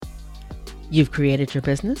You've created your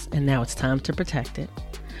business and now it's time to protect it.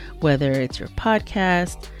 Whether it's your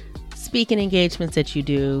podcast, speaking engagements that you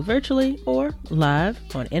do virtually or live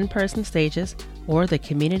on in-person stages, or the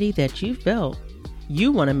community that you've built,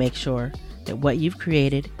 you want to make sure that what you've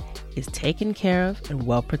created is taken care of and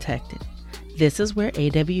well protected. This is where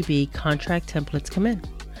AWB contract templates come in.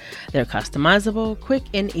 They're customizable, quick,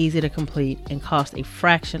 and easy to complete, and cost a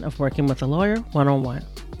fraction of working with a lawyer one-on-one.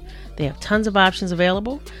 They have tons of options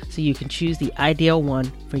available, so you can choose the ideal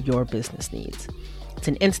one for your business needs. It's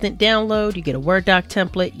an instant download. You get a Word doc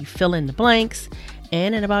template, you fill in the blanks,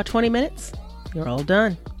 and in about 20 minutes, you're all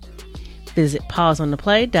done. Visit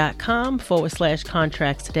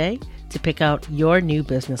pauseontheplay.com/contracts today to pick out your new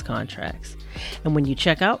business contracts. And when you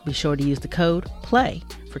check out, be sure to use the code PLAY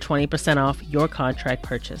for 20% off your contract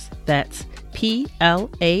purchase. That's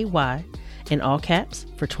PLAY in all caps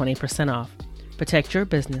for 20% off. Protect your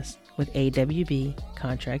business with AWB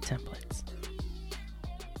contract templates.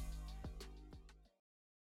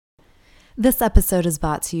 This episode is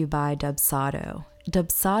brought to you by Dubsado.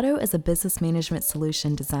 Dubsado is a business management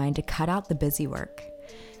solution designed to cut out the busy work.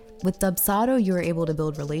 With Dubsado, you are able to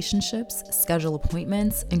build relationships, schedule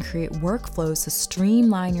appointments, and create workflows to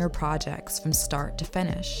streamline your projects from start to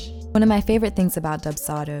finish. One of my favorite things about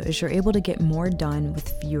Dubsado is you're able to get more done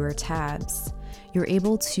with fewer tabs. You're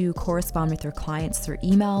able to correspond with your clients through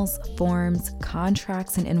emails, forms,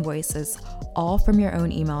 contracts, and invoices, all from your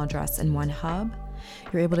own email address in one hub.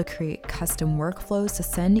 You're able to create custom workflows to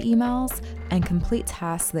send emails and complete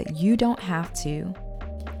tasks that you don't have to.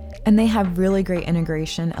 And they have really great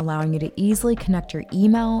integration, allowing you to easily connect your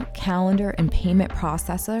email, calendar, and payment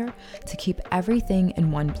processor to keep everything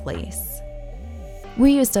in one place.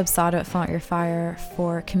 We use Dubsado at Flaunt Your Fire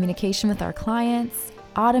for communication with our clients,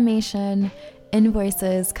 automation,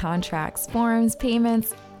 invoices, contracts, forms,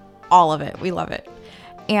 payments, all of it. We love it.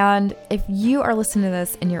 And if you are listening to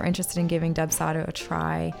this and you're interested in giving Dubsado a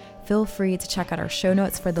try, feel free to check out our show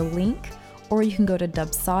notes for the link, or you can go to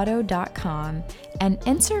dubsado.com and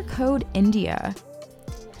enter code INDIA.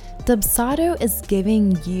 Dubsado is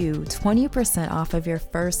giving you 20% off of your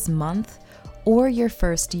first month or your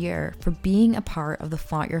first year for being a part of the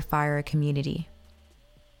Flaunt Your Fire community.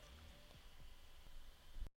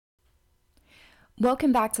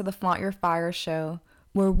 Welcome back to the Flaunt Your Fire show,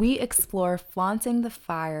 where we explore flaunting the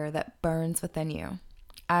fire that burns within you.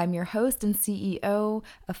 I'm your host and CEO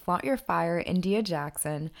of Flaunt Your Fire, India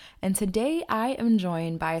Jackson, and today I am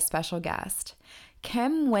joined by a special guest.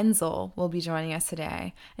 Kim Wensel will be joining us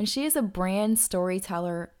today, and she is a brand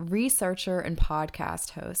storyteller, researcher, and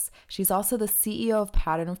podcast host. She's also the CEO of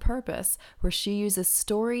Pattern of Purpose, where she uses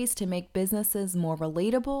stories to make businesses more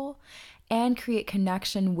relatable and create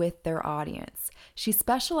connection with their audience. She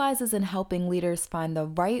specializes in helping leaders find the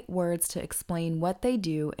right words to explain what they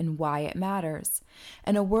do and why it matters.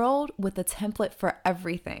 In a world with a template for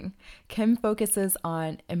everything, Kim focuses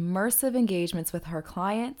on immersive engagements with her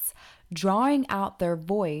clients, drawing out their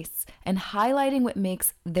voice and highlighting what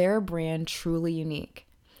makes their brand truly unique.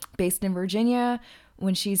 Based in Virginia,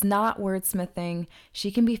 when she's not wordsmithing, she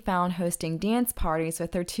can be found hosting dance parties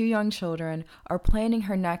with her 2 young children or planning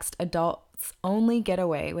her next adults-only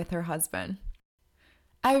getaway with her husband.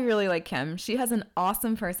 I really like Kim. She has an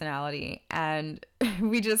awesome personality, and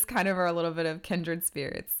we just kind of are a little bit of kindred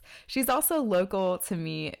spirits. She's also local to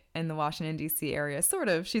me in the Washington, D.C. area, sort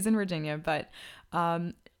of. She's in Virginia, but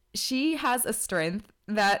she has a strength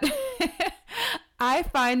that I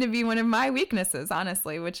find to be one of my weaknesses,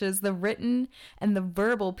 honestly, which is the written and the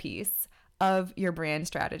verbal piece of your brand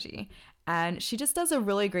strategy. And she just does a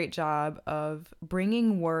really great job of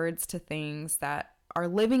bringing words to things that are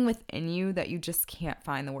living within you that you just can't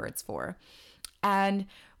find the words for. And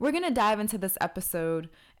we're going to dive into this episode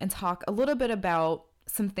and talk a little bit about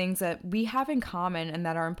some things that we have in common and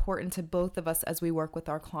that are important to both of us as we work with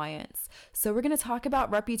our clients. So we're going to talk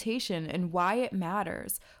about reputation and why it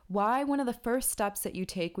matters, why one of the first steps that you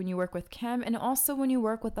take when you work with Kim and also when you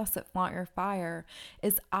work with us at Flaunt Your Fire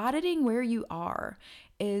is auditing where you are,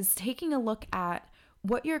 is taking a look at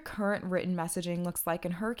what your current written messaging looks like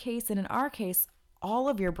in her case, and in our case, all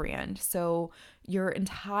of your brand. So your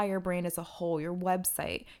entire brand as a whole, your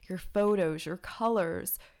website, your photos, your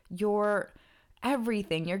colors, your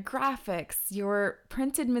everything, your graphics, your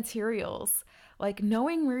printed materials. Like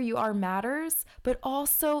knowing where you are matters, but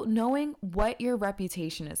also knowing what your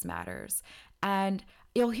reputation is matters. And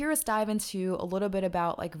you'll hear us dive into a little bit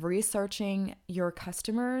about like researching your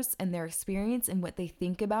customers and their experience and what they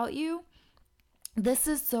think about you. This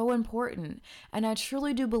is so important, and I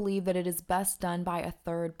truly do believe that it is best done by a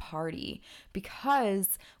third party,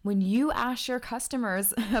 because when you ask your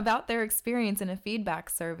customers about their experience in a feedback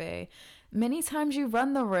survey, many times you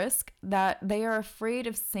run the risk that they are afraid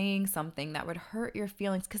of saying something that would hurt your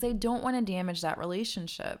feelings because they don't want to damage that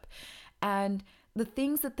relationship. And the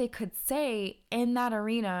things that they could say in that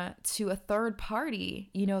arena to a third party,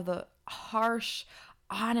 the harsh,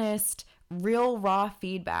 honest, real, raw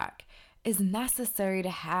feedback is necessary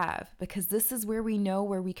to have, because this is where we know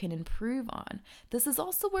where we can improve on. This is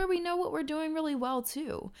also where we know what we're doing really well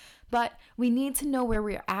too. But we need to know where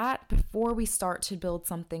we're at before we start to build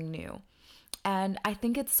something new. And I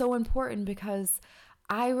think it's so important because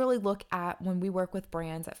I really look at, when we work with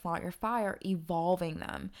brands at Flaunt Your Fire, evolving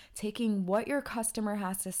them, taking what your customer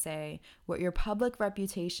has to say, what your public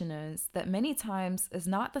reputation is, that many times is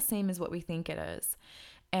not the same as what we think it is,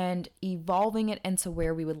 and evolving it into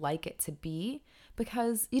where we would like it to be,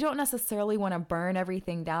 because you don't necessarily want to burn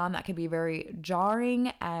everything down. That could be very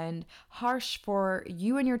jarring and harsh for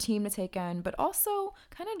you and your team to take in, but also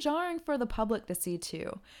kind of jarring for the public to see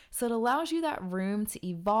too. So it allows you that room to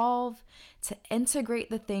evolve, to integrate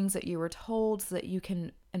the things that you were told so that you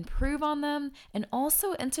can improve on them, and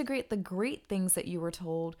also integrate the great things that you were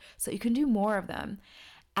told so you can do more of them.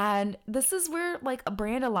 And this is where like a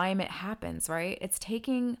brand alignment happens, right? It's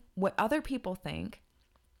taking what other people think,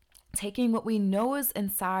 taking what we know is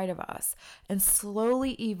inside of us, and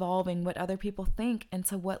slowly evolving what other people think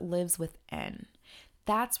into what lives within.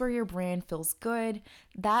 That's where your brand feels good.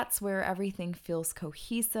 That's where everything feels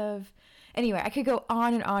cohesive. Anyway, I could go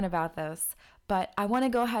on and on about this, but I want to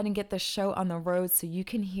go ahead and get the show on the road so you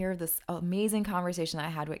can hear this amazing conversation that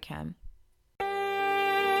I had with Kim.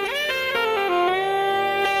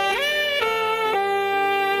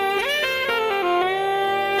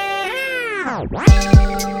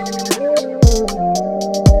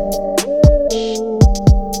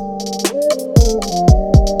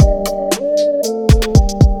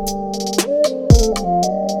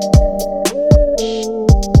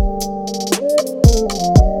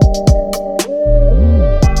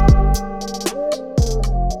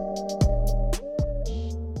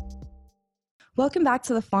 Welcome back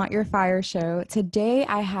to the Flaunt Your Fire show. Today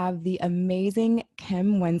I have the amazing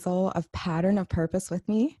Kim Wensel of Pattern of Purpose with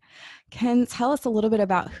me. Kim, tell us a little bit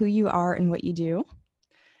about who you are and what you do.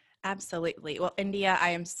 Absolutely. Well, India, I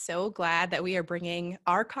am so glad that we are bringing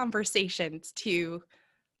our conversations to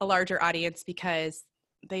a larger audience, because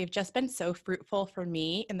they've just been so fruitful for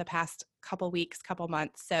me in the past couple weeks, couple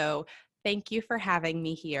months. So thank you for having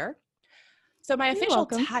me here. So my You're official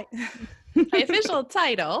welcome. my official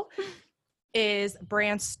title is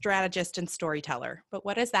brand strategist and storyteller. But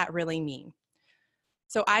what does that really mean?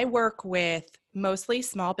 So I work with mostly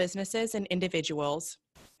small businesses and individuals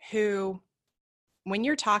who, when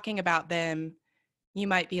you're talking about them, you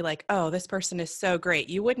might be like, oh, this person is so great.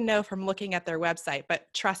 You wouldn't know from looking at their website,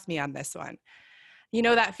 but trust me on this one. You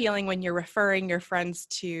know that feeling when you're referring your friends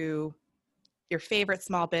to your favorite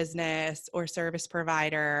small business or service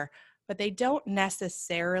provider, but they don't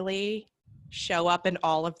necessarily show up in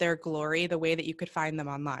all of their glory the way that you could find them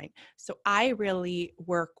online. So I really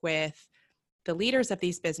work with the leaders of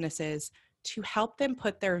these businesses to help them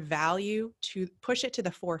put their value, to push it to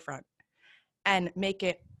the forefront and make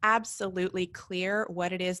it absolutely clear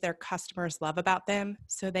what it is their customers love about them,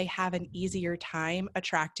 so they have an easier time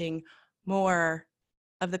attracting more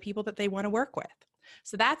of the people that they want to work with.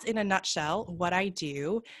 So that's in a nutshell what I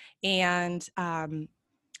do. And I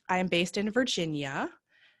am based in Virginia,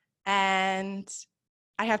 and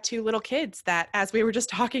I have two little kids that, as we were just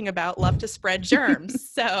talking about, love to spread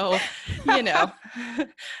germs. So,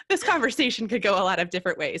 this conversation could go a lot of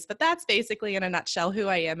different ways, but that's basically in a nutshell who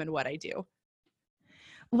I am and what I do.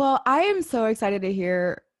 Well, I am so excited to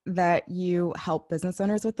hear that you help business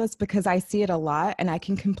owners with this, because I see it a lot, and I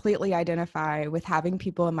can completely identify with having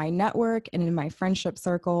people in my network and in my friendship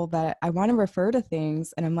circle that I want to refer to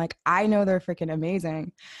things. And I'm like, I know they're freaking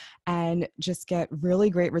amazing, and just get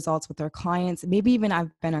really great results with their clients. Maybe even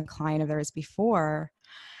I've been a client of theirs before.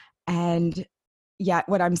 And yet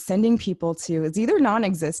what I'm sending people to is either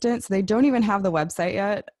non-existent, so they don't even have the website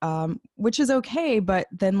yet, which is okay, but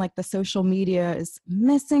then like the social media is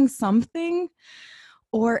missing something,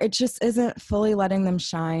 or it just isn't fully letting them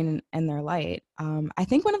shine in their light. I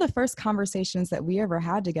think one of the first conversations that we ever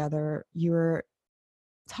had together, you were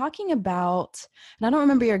talking about, and I don't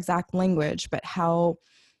remember your exact language, but how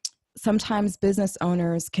sometimes business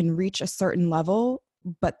owners can reach a certain level,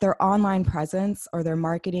 but their online presence or their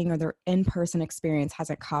marketing or their in-person experience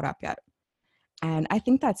hasn't caught up yet. And I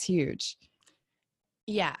think that's huge.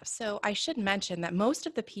 Yeah, so I should mention that most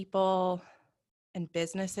of the people and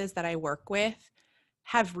businesses that I work with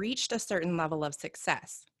have reached a certain level of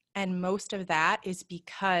success. And most of that is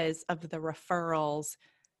because of the referrals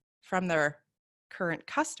from their current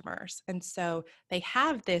customers. And so they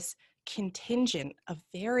have this contingent of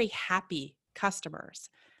very happy customers.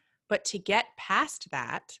 But to get past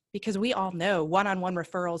that, because we all know one-on-one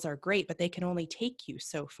referrals are great, but they can only take you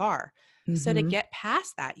so far. So to get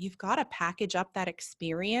past that, you've got to package up that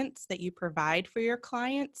experience that you provide for your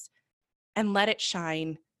clients and let it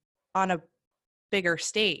shine on a bigger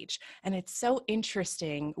stage. And it's so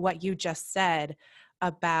interesting what you just said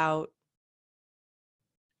about,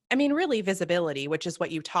 I mean, really visibility, which is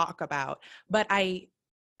what you talk about. But I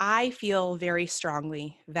feel very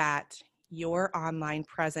strongly that your online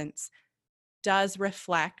presence does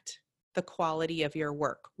reflect the quality of your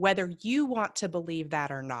work, whether you want to believe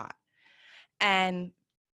that or not. And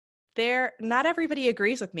not everybody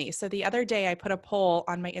agrees with me. So the other day I put a poll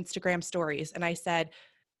on my Instagram stories and I said,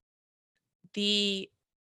 someone's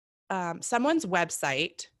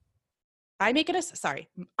website, I make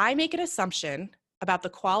an assumption about the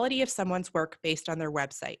quality of someone's work based on their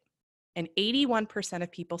website. And 81%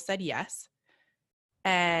 of people said yes.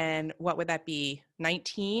 And what would that be?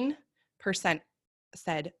 19%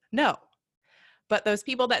 said no. But those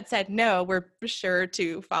people that said no were sure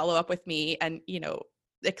to follow up with me and,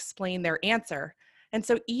 explain their answer. And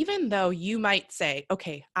so even though you might say,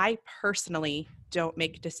 okay, I personally don't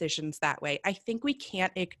make decisions that way, I think we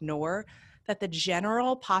can't ignore that the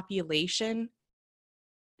general population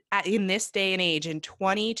in this day and age in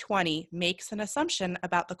 2020 makes an assumption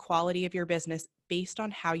about the quality of your business based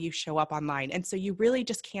on how you show up online. And so you really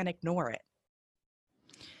just can't ignore it.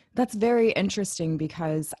 That's very interesting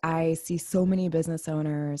because I see so many business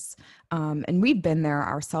owners, and we've been there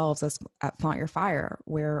ourselves at Flaunt Your Fire,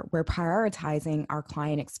 where we're prioritizing our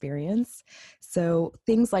client experience. So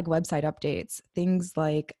things like website updates, things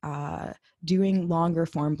like doing longer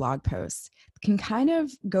form blog posts can kind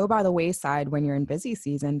of go by the wayside when you're in busy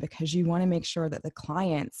season because you want to make sure that the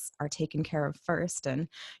clients are taken care of first and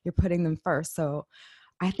you're putting them first. So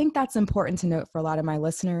I think that's important to note for a lot of my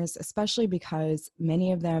listeners, especially because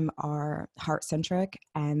many of them are heart-centric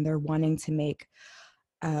and they're wanting to make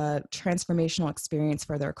a transformational experience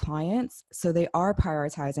for their clients. So they are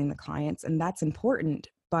prioritizing the clients, and that's important,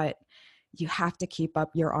 but you have to keep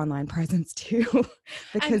up your online presence too,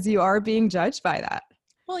 because you are being judged by that.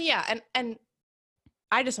 Well, yeah. And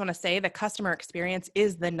I just want to say the customer experience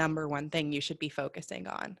is the number one thing you should be focusing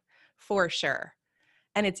on, for sure.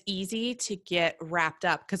 And it's easy to get wrapped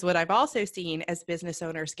up because what I've also seen as business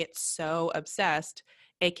owners get so obsessed,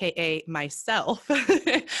 AKA myself,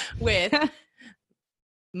 with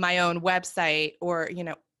my own website or,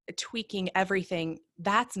 tweaking everything.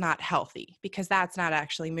 That's not healthy because that's not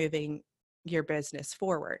actually moving your business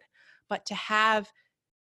forward. But I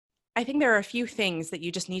think there are a few things that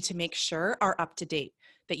you just need to make sure are up to date,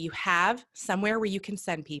 that you have somewhere where you can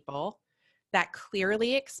send people that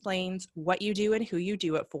clearly explains what you do and who you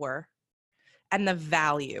do it for and the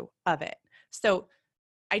value of it. So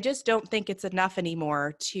I just don't think it's enough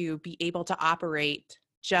anymore to be able to operate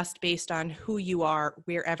just based on who you are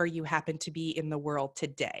wherever you happen to be in the world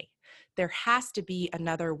today. There has to be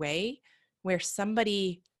another way where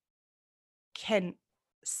somebody can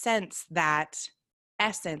sense that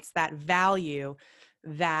essence, that value,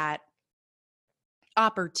 that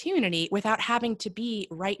opportunity without having to be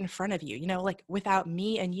right in front of you, like without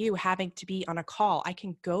me and you having to be on a call. I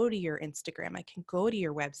can go to your Instagram, I can go to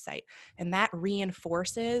your website, and that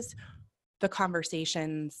reinforces the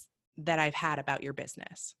conversations that I've had about your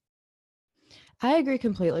business. I agree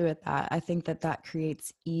completely with that. I think that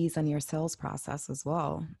creates ease on your sales process as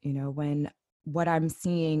well. When what I'm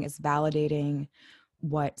seeing is validating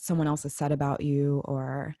what someone else has said about you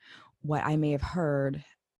or what I may have heard,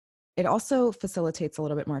 it also facilitates a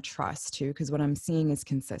little bit more trust too, because what I'm seeing is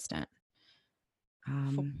consistent.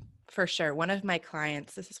 For sure. One of my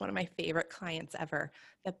clients, this is one of my favorite clients ever.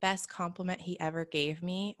 The best compliment he ever gave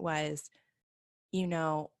me was,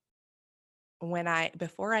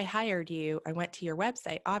 before I hired you, I went to your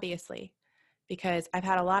website, obviously, because I've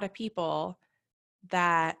had a lot of people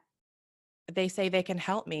that they say they can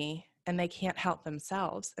help me and they can't help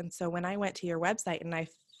themselves. And so when I went to your website and I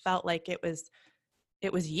felt like it was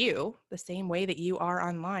you, the same way that you are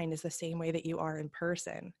online is the same way that you are in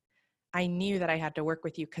person. I knew that I had to work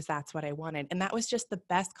with you because that's what I wanted. And that was just the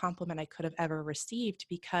best compliment I could have ever received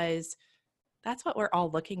because that's what we're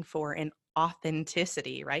all looking for in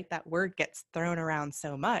authenticity, right? That word gets thrown around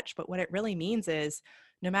so much, but what it really means is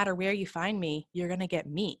no matter where you find me, you're going to get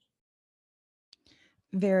me.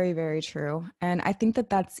 Very, very true. And I think that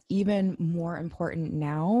that's even more important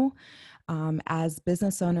now as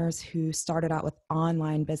business owners who started out with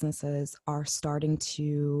online businesses are starting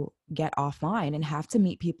to get offline and have to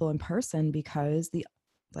meet people in person because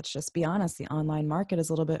let's just be honest, the online market is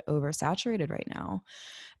a little bit oversaturated right now.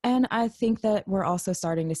 And I think that we're also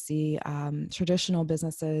starting to see traditional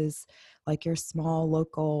businesses like your small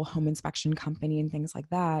local home inspection company and things like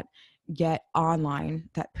that get online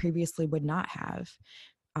that previously would not have.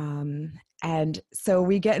 And so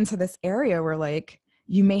we get into this area where like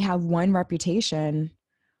you may have one reputation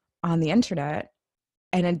on the internet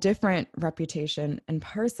and a different reputation in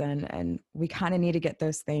person. And we kind of need to get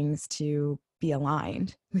those things to be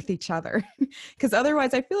aligned with each other because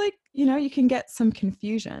otherwise I feel like, you can get some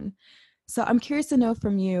confusion. So I'm curious to know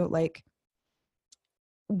from you, like,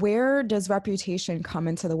 where does reputation come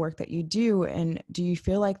into the work that you do? And do you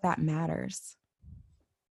feel like that matters?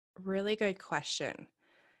 Really good question.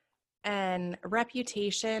 And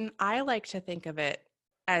reputation, I like to think of it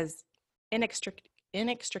as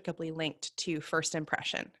inextricably linked to first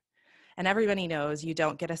impression. And everybody knows you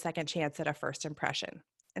don't get a second chance at a first impression.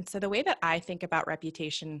 And so the way that I think about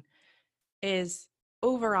reputation is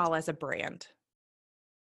overall as a brand.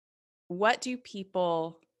 What do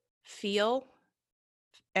people feel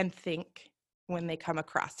and think when they come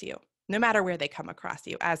across you, no matter where they come across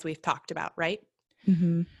you, as we've talked about, right?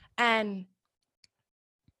 Mm-hmm. And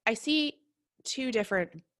I see two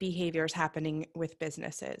different behaviors happening with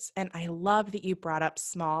businesses. And I love that you brought up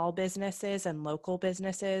small businesses and local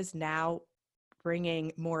businesses now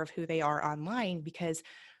bringing more of who they are online, because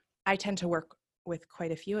I tend to work with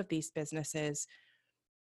quite a few of these businesses.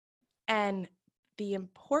 And the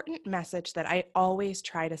important message that I always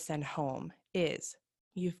try to send home is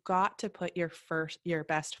you've got to put your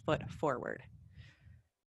best foot forward.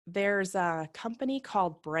 There's a company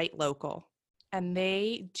called Bright Local, and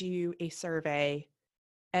they do a survey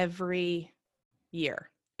every year.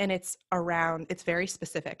 And it's very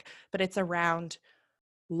specific, but it's around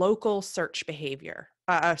local search behavior.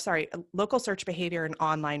 Local search behavior and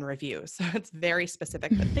online reviews. So it's very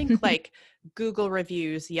specific, but think like Google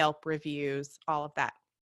reviews, Yelp reviews, all of that.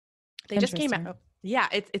 They just came out. Yeah,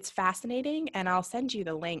 it's fascinating. And I'll send you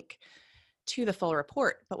the link to the full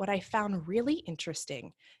report. But what I found really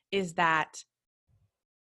interesting is that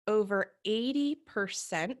over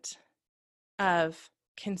 80% of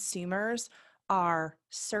consumers are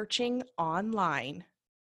searching online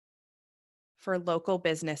for local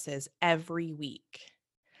businesses every week.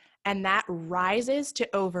 And that rises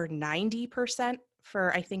to over 90%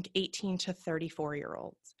 for, I think, 18 to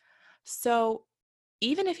 34-year-olds. So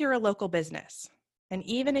even if you're a local business, and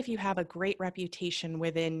even if you have a great reputation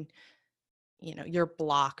within, your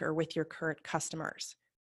block or with your current customers,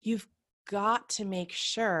 you've got to make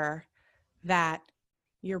sure that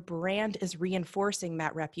your brand is reinforcing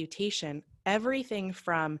that reputation. Everything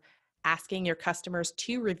from asking your customers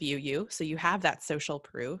to review you, so you have that social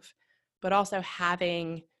proof, but also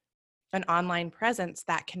having an online presence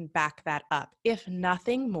that can back that up. If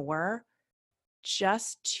nothing more,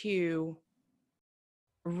 just to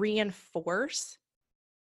reinforce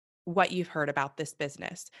what you've heard about this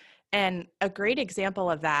business. And a great example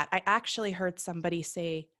of that, I actually heard somebody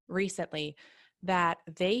say recently that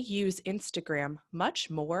they use Instagram much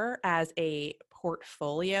more as a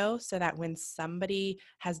portfolio, so that when somebody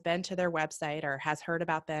has been to their website or has heard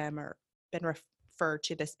about them or been referred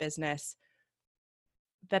to this business,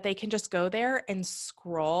 that they can just go there and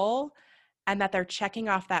scroll, and that they're checking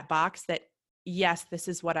off that box that, yes, this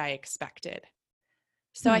is what I expected.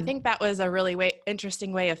 So I think that was a really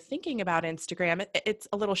interesting way of thinking about Instagram. It's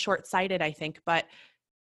a little short-sighted, I think, but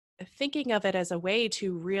thinking of it as a way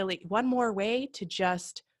to one more way to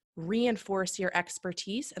just reinforce your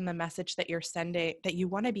expertise and the message that you're sending, that you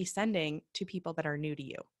want to be sending to people that are new to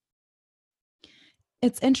you.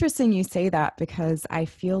 It's interesting you say that, because I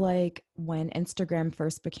feel like when Instagram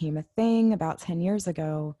first became a thing about 10 years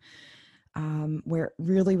ago, where it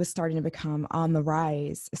really was starting to become on the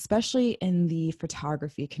rise, especially in the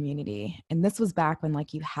photography community. And this was back when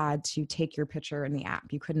like you had to take your picture in the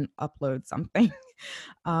app. You couldn't upload something.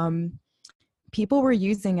 People were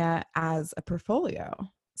using it as a portfolio.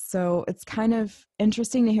 So it's kind of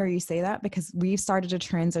interesting to hear you say that, because we've started to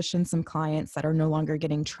transition some clients that are no longer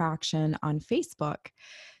getting traction on Facebook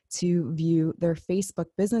to view their Facebook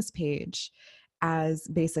business page as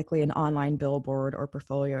basically an online billboard or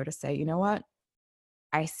portfolio to say, you know what?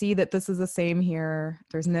 I see that this is the same here.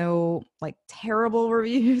 There's no like terrible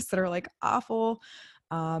reviews that are like awful,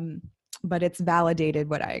 but it's validated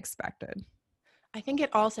what I expected. I think it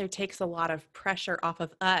also takes a lot of pressure off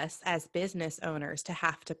of us as business owners to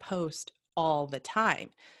have to post all the time,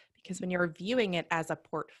 Because when you're viewing it as a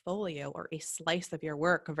portfolio or a slice of your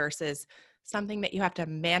work versus something that you have to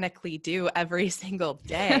manically do every single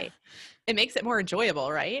day, it makes it more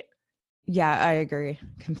enjoyable, right? Yeah, I agree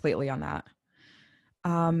completely on that.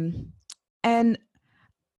 And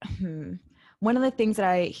one of the things that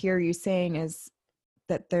I hear you saying is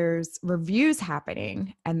that there's reviews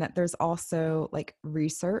happening and that there's also like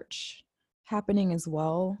research happening as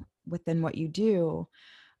well within what you do.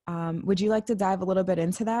 Would you like to dive a little bit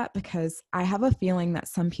into that? Because I have a feeling that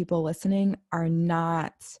some people listening are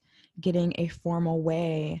not getting a formal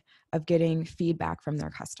way of getting feedback from their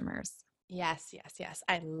customers. Yes, yes, yes.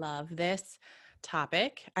 I love this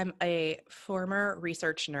topic. I'm a former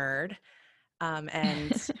research nerd,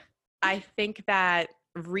 and I think that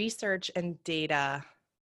research and data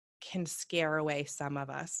can scare away some of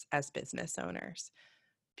us as business owners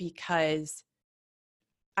because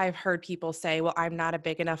I've heard people say, well, I'm not a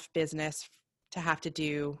big enough business to have to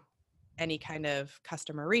do any kind of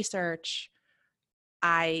customer research.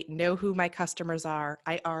 I know who my customers are.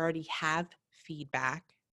 I already have feedback.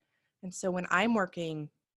 And so when I'm working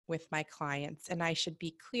with my clients, and I should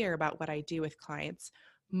be clear about what I do with clients,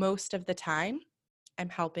 most of the time I'm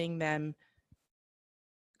helping them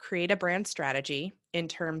create a brand strategy in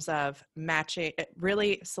terms of matching,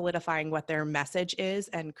 really solidifying what their message is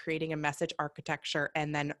and creating a message architecture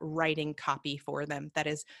and then writing copy for them that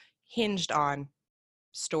is hinged on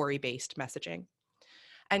story-based messaging.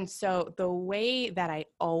 And so the way that I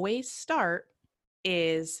always start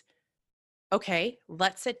is, okay,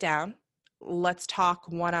 let's sit down. Let's talk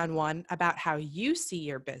one-on-one about how you see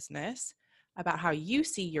your business, about how you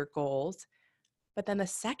see your goals. But then the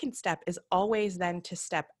second step is always then to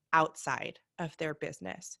step outside of their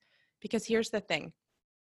business. Because here's the thing.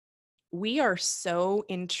 We are so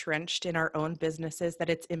entrenched in our own businesses that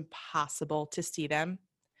it's impossible to see them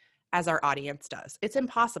as our audience does. It's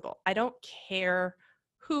impossible. I don't care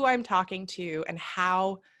who I'm talking to and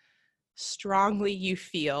how strongly you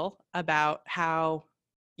feel about how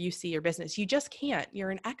you see your business. You just can't.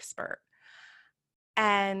 You're an expert.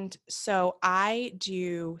 And so I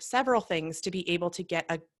do several things to be able to get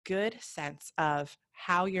a good sense of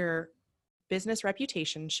how your business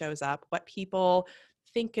reputation shows up, what people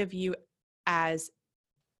think of you as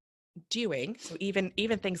doing. So even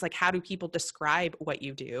things like, how do people describe what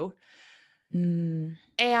you do?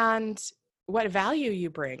 And what value you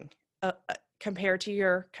bring compared to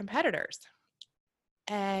your competitors.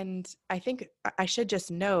 And I think I should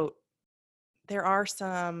just note, there are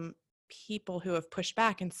some people who have pushed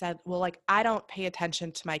back and said, well, like, I don't pay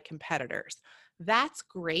attention to my competitors. That's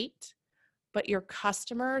great, but your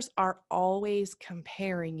customers are always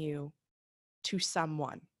comparing you to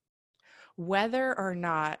someone, whether or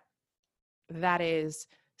not that is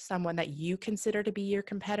someone that you consider to be your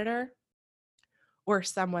competitor or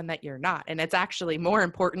someone that you're not. And it's actually more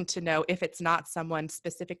important to know if it's not someone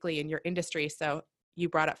specifically in your industry. So you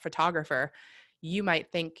brought up photographer. You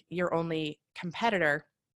might think your only competitor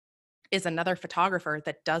is another photographer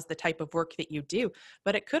that does the type of work that you do,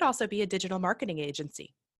 but it could also be a digital marketing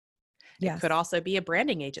agency. It could also be a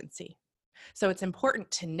branding agency. So it's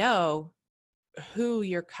important to know who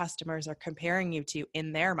your customers are comparing you to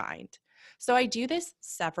in their mind. So I do this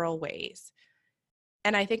several ways.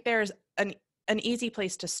 And I think there's an easy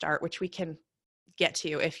place to start, which we can get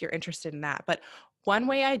to if you're interested in that. But one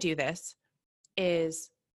way I do this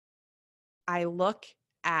is I look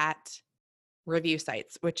at review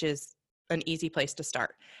sites, which is an easy place to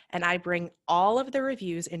start. And I bring all of the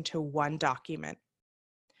reviews into one document.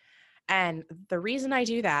 And the reason I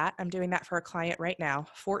do that, I'm doing that for a client right now,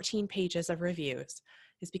 14 pages of reviews,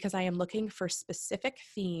 is because I am looking for specific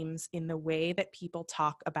themes in the way that people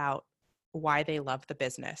talk about why they love the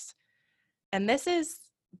business. And this is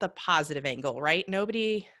the positive angle, right?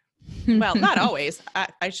 Nobody, well, not always,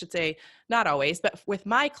 I should say not always, but with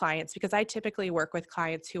my clients, because I typically work with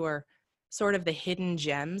clients who are sort of the hidden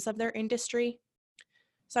gems of their industry.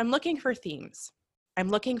 So I'm looking for themes. I'm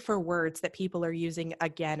looking for words that people are using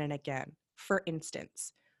again and again. For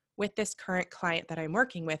instance, with this current client that I'm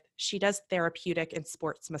working with, she does therapeutic and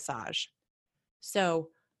sports massage. So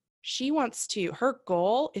she wants to, her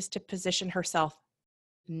goal is to position herself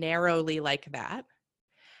narrowly like that.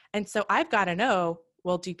 And so I've got to know,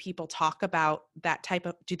 well, do people talk about that type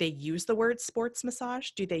of, do they use the word sports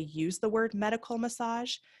massage? Do they use the word medical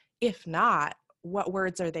massage? If not, what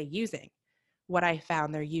words are they using? What I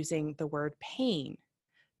found, they're using the word pain.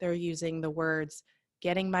 They're using the words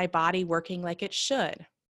getting my body working like it should.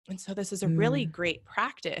 And so this is a really great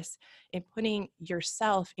practice in putting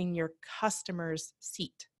yourself in your customer's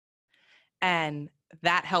seat. And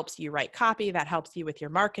that helps you write copy, that helps you with your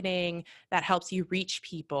marketing, that helps you reach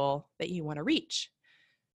people that you want to reach.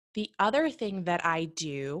 The other thing that I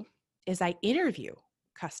do is I interview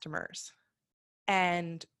customers.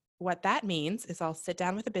 And what that means is I'll sit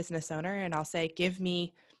down with a business owner and I'll say, give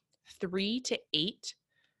me 3 to 8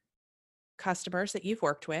 customers that you've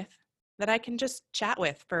worked with that I can just chat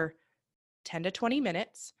with for 10 to 20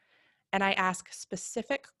 minutes. And I ask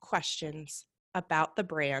specific questions about the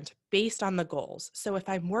brand based on the goals. So if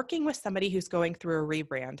I'm working with somebody who's going through a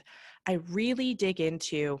rebrand, I really dig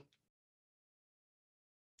into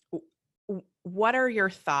what are your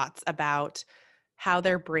thoughts about how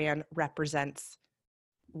their brand represents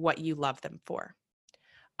what you love them for?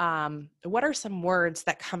 What are some words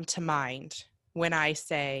that come to mind when I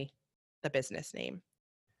say the business name?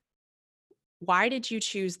 Why did you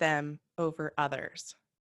choose them over others?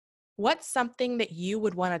 What's something that you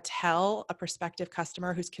would want to tell a prospective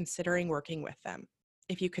customer who's considering working with them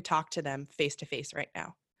if you could talk to them face to face right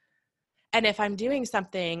now? And if I'm doing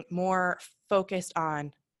something more focused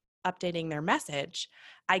on updating their message,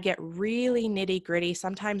 I get really nitty gritty.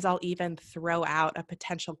 Sometimes I'll even throw out a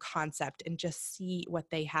potential concept and just see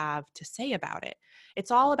what they have to say about it.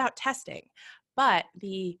 It's all about testing. But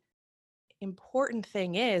the important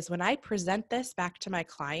thing is when I present this back to my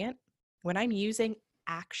client, when I'm using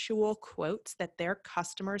actual quotes that their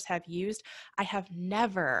customers have used, I have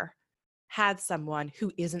never had someone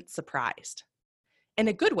who isn't surprised in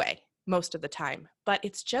a good way most of the time. But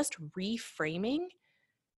it's just reframing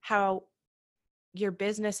how your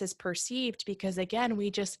business is perceived because, again, we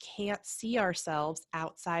just can't see ourselves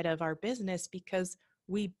outside of our business because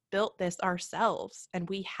we built this ourselves and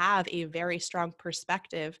we have a very strong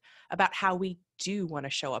perspective about how we do want to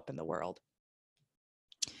show up in the world.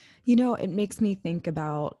 It makes me think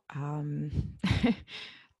about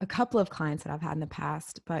a couple of clients that I've had in the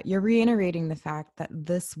past, but you're reiterating the fact that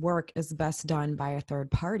this work is best done by a third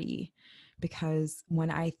party. Because when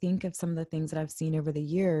I think of some of the things that I've seen over the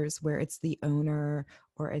years where it's the owner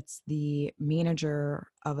or it's the manager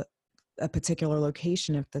of a particular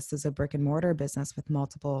location, if this is a brick and mortar business with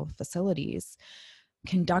multiple facilities,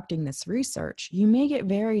 conducting this research, you may get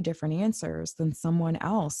very different answers than someone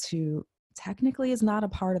else who technically is not a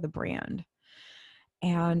part of the brand.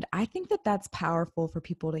 And I think that that's powerful for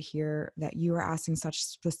people to hear that you are asking such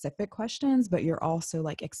specific questions, but you're also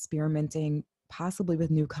like experimenting possibly with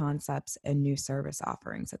new concepts and new service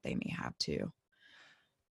offerings that they may have too.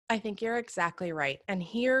 I think you're exactly right. And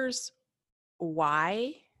here's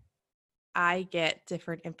why I get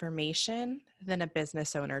different information than a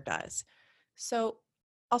business owner does. So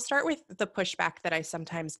I'll start with the pushback that I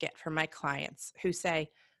sometimes get from my clients who say,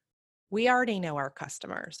 we already know our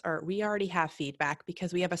customers, or we already have feedback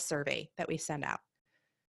because we have a survey that we send out.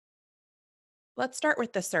 Let's start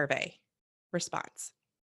with the survey response.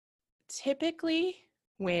 Typically,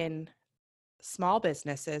 when small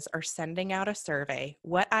businesses are sending out a survey,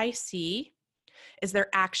 what I see is they're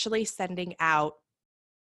actually sending out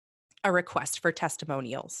a request for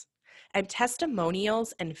testimonials. And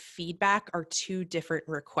testimonials and feedback are two different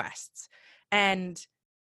requests. And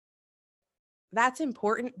that's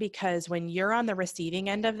important because when you're on the receiving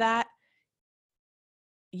end of that,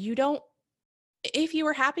 if you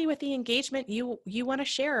were happy with the engagement, you want to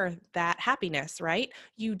share that happiness, right?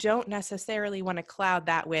 You don't necessarily want to cloud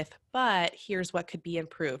that with, but here's what could be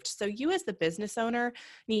improved. So you as the business owner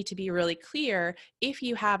need to be really clear if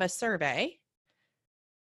you have a survey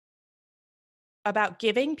about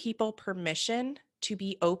giving people permission to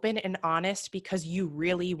be open and honest because you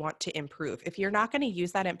really want to improve. If you're not going to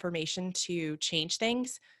use that information to change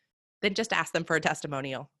things, then just ask them for a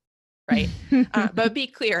testimonial, right? But be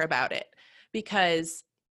clear about it, because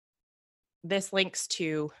this links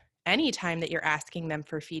to any time that you're asking them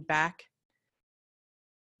for feedback.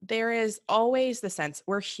 There is always the sense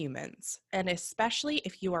we're humans, and especially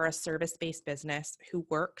if you are a service-based business who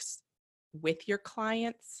works with your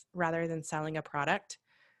clients rather than selling a product,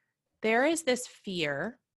 there is this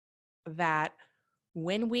fear that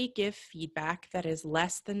when we give feedback that is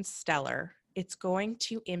less than stellar, it's going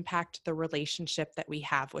to impact the relationship that we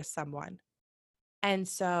have with someone. And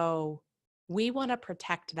so we want to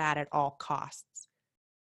protect that at all costs.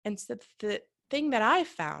 And so the thing that I've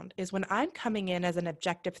found is when I'm coming in as an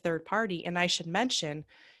objective third party, and I should mention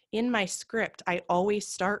in my script, I always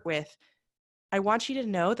start with, I want you to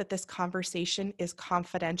know that this conversation is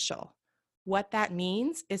confidential. What that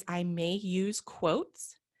means is I may use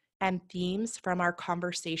quotes and themes from our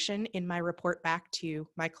conversation in my report back to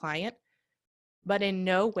my client, but in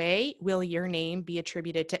no way will your name be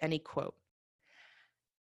attributed to any quote.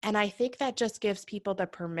 And I think that just gives people the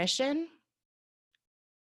permission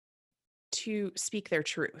to speak their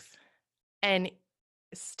truth. And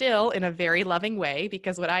still in a very loving way,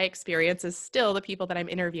 because what I experience is still the people that I'm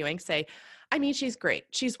interviewing say, I mean, she's great.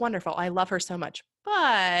 She's wonderful. I love her so much.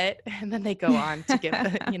 But, and then they go on to give,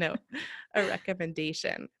 a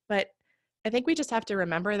recommendation. But I think we just have to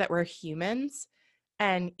remember that we're humans.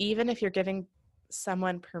 And even if you're giving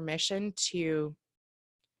someone permission to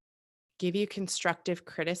give you constructive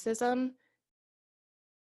criticism,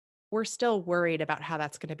 we're still worried about how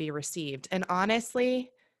that's going to be received. And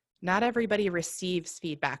honestly, not everybody receives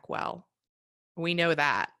feedback well. We know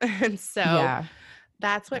that. And so Yeah.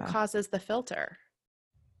 that's what causes the filter.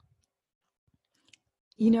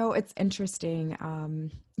 It's interesting.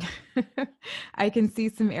 I can see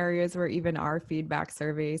some areas where even our feedback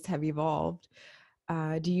surveys have evolved.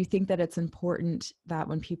 Do you think that it's important that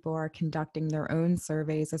when people are conducting their own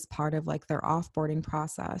surveys as part of like their offboarding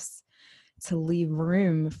process to leave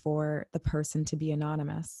room for the person to be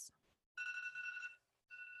anonymous?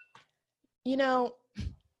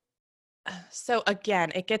 So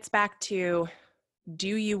again, it gets back to,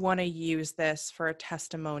 do you want to use this for a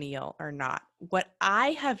testimonial or not? What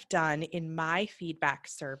I have done in my feedback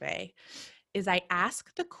survey is I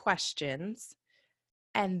ask the questions,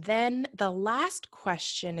 and then the last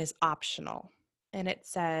question is optional. And it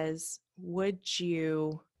says, would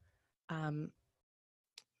you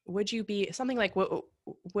be something like,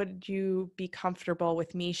 would you be comfortable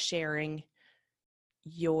with me sharing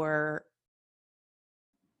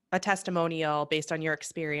a testimonial based on your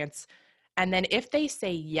experience? And then if they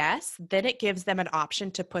say yes, then it gives them an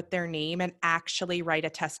option to put their name and actually write a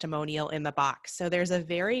testimonial in the box. So there's a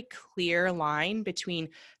very clear line between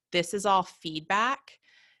this is all feedback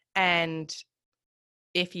and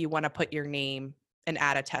if you want to put your name and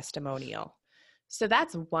add a testimonial. So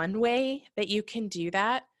that's one way that you can do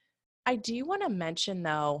that. I do want to mention,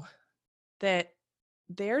 though, that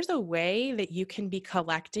there's a way that you can be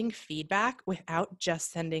collecting feedback without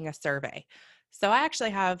just sending a survey. So I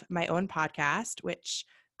actually have my own podcast, which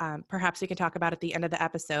perhaps we can talk about at the end of the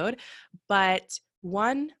episode. But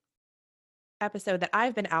one episode that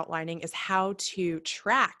I've been outlining is how to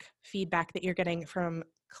track feedback that you're getting from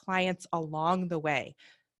clients along the way.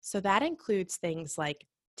 So that includes things like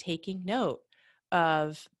taking note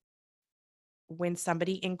of when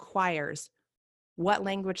somebody inquires, what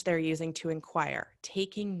language they're using to inquire,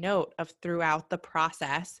 taking note of throughout the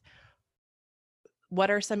process, what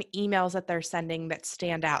are some emails that they're sending that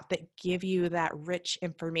stand out, that give you that rich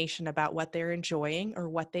information about what they're enjoying or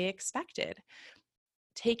what they expected,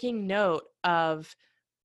 taking note of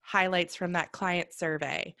highlights from that client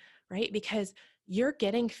survey, right? Because you're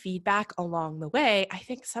getting feedback along the way. I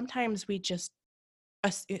think sometimes we just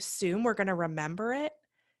assume we're going to remember it.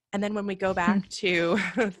 And then when we go back to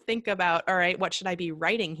think about, all right, what should I be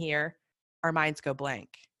writing here? Our minds go blank.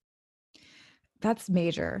 That's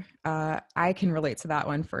major. I can relate to that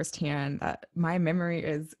one firsthand, that my memory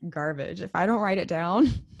is garbage. If I don't write it down,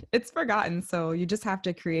 it's forgotten. So you just have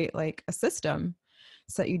to create like a system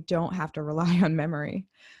so that you don't have to rely on memory.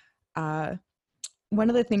 One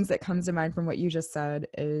of the things that comes to mind from what you just said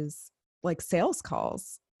is like sales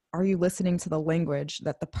calls. Are you listening to the language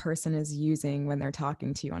that the person is using when they're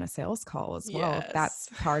talking to you on a sales call as well? Yes. If that's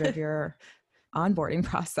part of your onboarding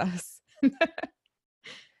process.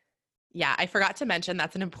 Yeah, I forgot to mention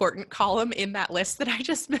that's an important column in that list that I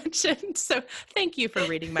just mentioned. So thank you for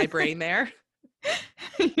reading my brain there.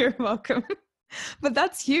 You're welcome. But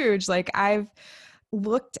that's huge. Like I've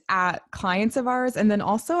looked at clients of ours and then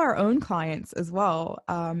also our own clients as well,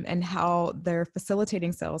 and how they're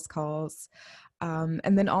facilitating sales calls.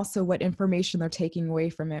 And then also what information they're taking away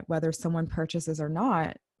from it, whether someone purchases or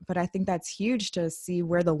not. But I think that's huge to see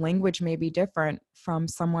where the language may be different from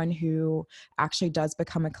someone who actually does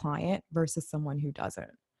become a client versus someone who doesn't.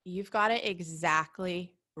 You've got it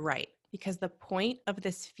exactly right. Because the point of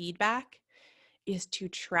this feedback is to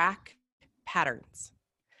track patterns.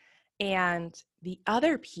 And the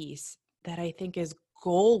other piece that I think is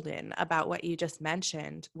golden about what you just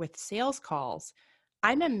mentioned with sales calls,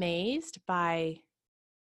 I'm amazed by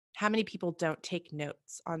how many people don't take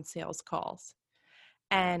notes on sales calls.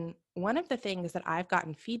 And one of the things that I've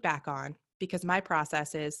gotten feedback on, because my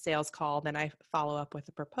process is sales call, then I follow up with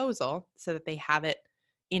a proposal so that they have it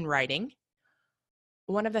in writing.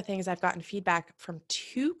 One of the things I've gotten feedback from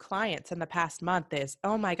 2 clients in the past month is,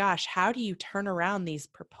 oh my gosh, how do you turn around these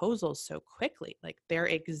proposals so quickly? Like they're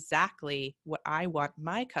exactly what I want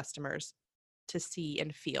my customers to see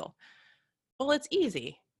and feel. Well, it's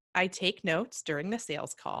easy. I take notes during the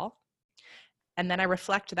sales call, and then I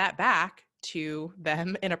reflect that back to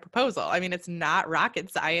them in a proposal. I mean, it's not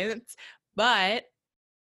rocket science, but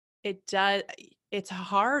it does. it's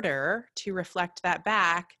harder to reflect that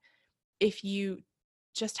back if you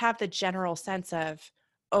just have the general sense of,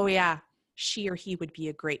 oh yeah, she or he would be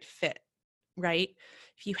a great fit, right?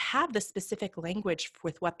 If you have the specific language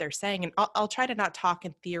with what they're saying, and I'll try to not talk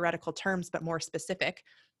in theoretical terms, but more specific.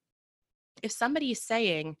 If somebody's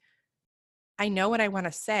saying, I know what I want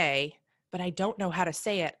to say, but I don't know how to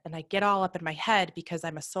say it. And I get all up in my head because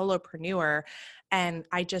I'm a solopreneur. And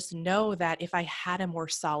I just know that if I had a more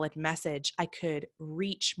solid message, I could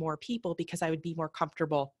reach more people because I would be more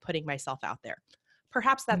comfortable putting myself out there.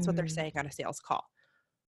 Perhaps that's what they're saying on a sales call.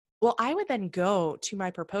 Well, I would then go to my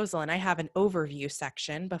proposal and I have an overview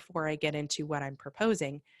section before I get into what I'm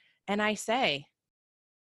proposing. And I say,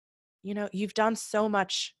 you've done so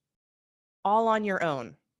much all on your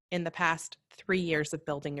own in the past 3 years of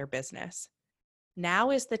building your business.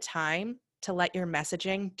 Now is the time to let your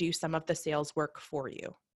messaging do some of the sales work for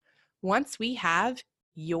you. Once we have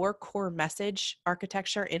your core message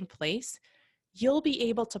architecture in place, you'll be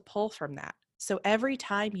able to pull from that. So every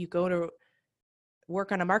time you go to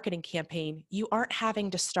work on a marketing campaign, you aren't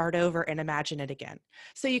having to start over and imagine it again.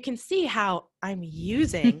 So you can see how I'm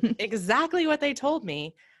using exactly what they told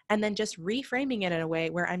me and then just reframing it in a way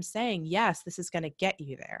where I'm saying, yes, this is going to get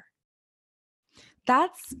you there.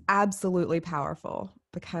 That's absolutely powerful,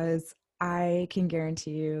 because I can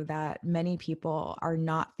guarantee you that many people are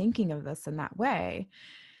not thinking of this in that way.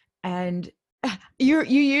 And you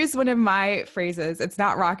use one of my phrases, it's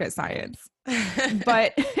not rocket science.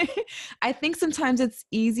 But I think sometimes it's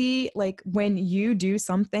easy, like when you do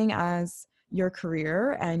something as your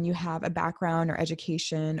career and you have a background or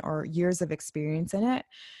education or years of experience in it,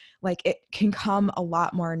 like it can come a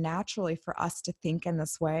lot more naturally for us to think in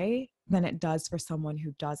this way than it does for someone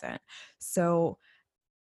who doesn't. So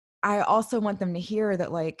I also want them to hear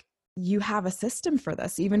that, like, you have a system for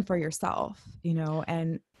this, even for yourself,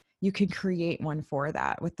 and you can create one for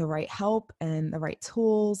that with the right help and the right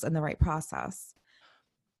tools and the right process.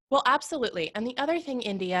 Well, absolutely. And the other thing,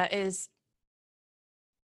 India, is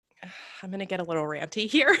I'm going to get a little ranty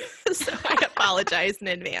here, so I apologize in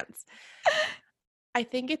advance. I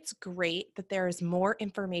think it's great that there is more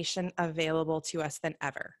information available to us than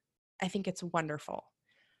ever. I think it's wonderful.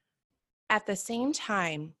 At the same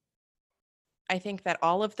time, I think that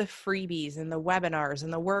all of the freebies and the webinars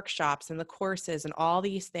and the workshops and the courses and all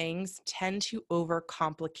these things tend to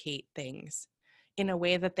overcomplicate things in a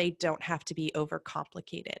way that they don't have to be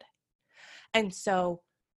overcomplicated. And so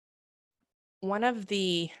one of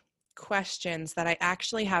the questions that I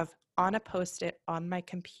actually have on a Post-it on my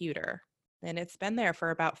computer, and it's been there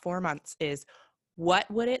for about 4 months, is what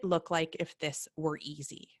would it look like if this were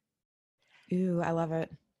easy? Ooh, I love it.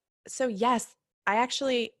 So yes, I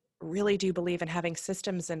actually really do believe in having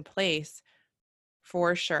systems in place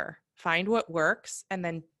for sure. Find what works and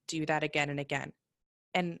then do that again and again.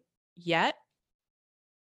 And yet,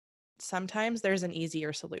 sometimes there's an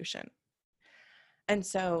easier solution. And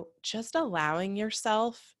so just allowing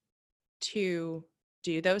yourself to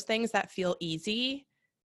do those things that feel easy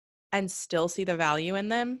and still see the value in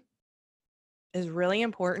them is really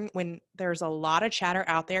important when there's a lot of chatter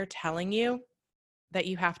out there telling you that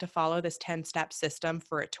you have to follow this 10-step system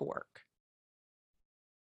for it to work.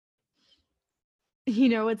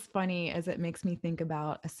 What's funny is it makes me think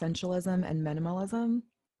about essentialism and minimalism.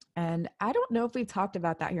 And I don't know if we've talked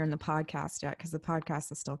about that here in the podcast yet, because the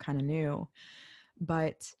podcast is still kind of new.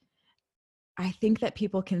 But I think that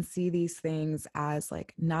people can see these things as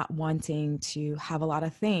like not wanting to have a lot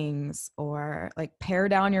of things or like pare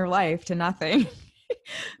down your life to nothing.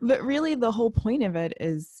 But really, the whole point of it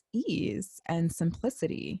is ease and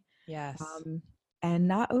simplicity. Yes. And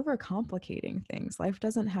not overcomplicating things. Life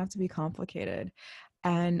doesn't have to be complicated.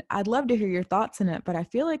 And I'd love to hear your thoughts on it, but I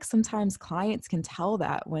feel like sometimes clients can tell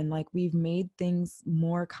that when like we've made things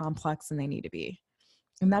more complex than they need to be.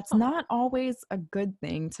 And that's not always a good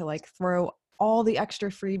thing, to like throw all the extra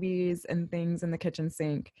freebies and things in the kitchen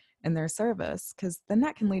sink in their service, because then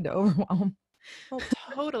that can lead to overwhelm. Well,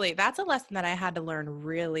 totally. That's a lesson that I had to learn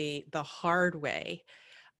really the hard way.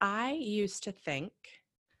 I used to think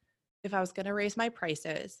if I was going to raise my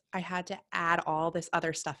prices, I had to add all this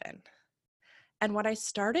other stuff in. And what I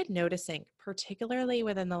started noticing, particularly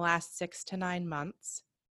within the last 6 to 9 months,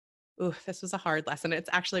 this was a hard lesson. It's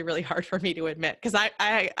actually really hard for me to admit because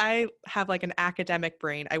I have like an academic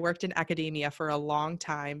brain. I worked in academia for a long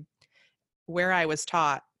time where I was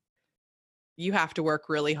taught you have to work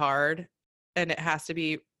really hard and it has to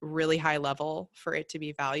be really high level for it to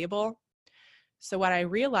be valuable. So what I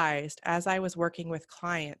realized as I was working with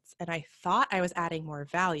clients and I thought I was adding more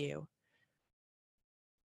value,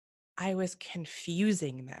 I was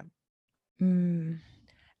confusing them.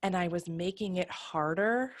 and I was making it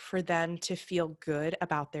harder for them to feel good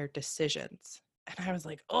about their decisions. And I was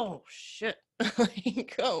like, oh shit.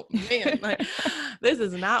 Like, oh man, like, this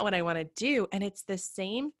is not what I want to do. And it's the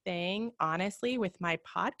same thing, honestly, with my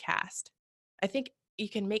podcast. I think you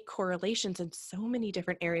can make correlations in so many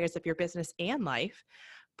different areas of your business and life.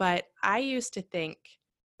 But I used to think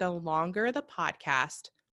the longer the podcast,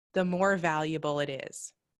 the more valuable it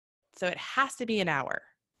is. So it has to be an hour.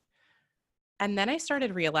 And then I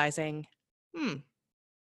started realizing,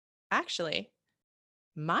 actually,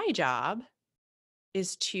 my job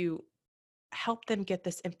is to help them get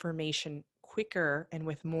this information quicker and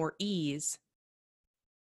with more ease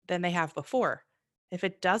than they have before. If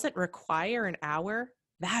it doesn't require an hour,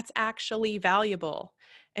 that's actually valuable.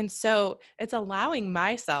 And so it's allowing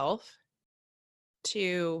myself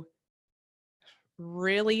to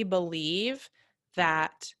really believe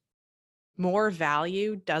that more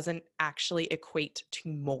value doesn't actually equate to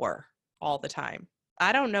more all the time.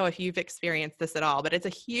 I don't know if you've experienced this at all, but it's a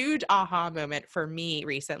huge aha moment for me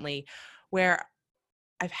recently where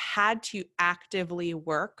I've had to actively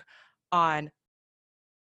work on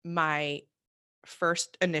my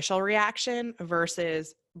first initial reaction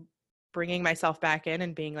versus bringing myself back in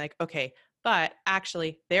and being like, okay, but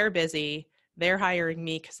actually they're busy. They're hiring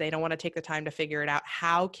me because they don't want to take the time to figure it out.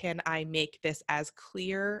 How can I make this as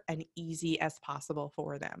clear and easy as possible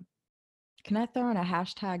for them? Can I throw in a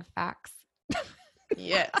hashtag facts?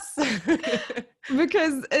 Yes.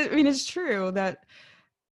 Because I mean, it's true that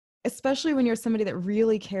especially when you're somebody that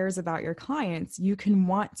really cares about your clients, you can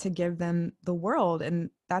want to give them the world. And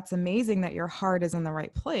that's amazing that your heart is in the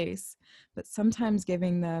right place. But sometimes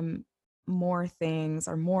giving them more things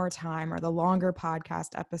or more time or the longer podcast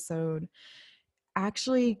episode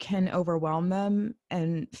actually can overwhelm them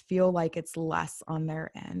and feel like it's less on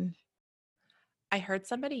their end. I heard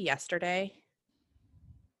somebody yesterday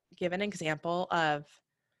give an example of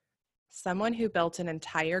someone who built an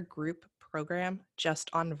entire group program just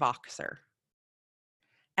on Voxer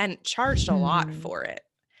and charged a lot for it.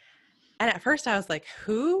 And at first I was like,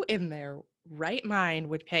 who in their right mind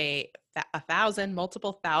would pay $1,000,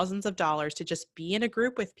 multiple thousands of dollars to just be in a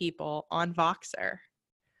group with people on Voxer?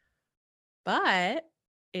 But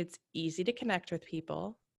it's easy to connect with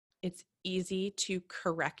people. It's easy to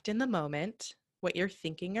correct in the moment what you're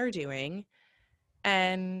thinking or doing.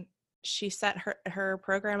 And she set her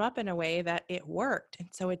program up in a way that it worked. And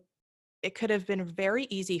so it could have been very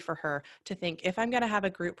easy for her to think, if I'm going to have a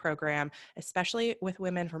group program, especially with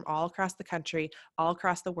women from all across the country, all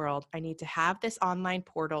across the world, I need to have this online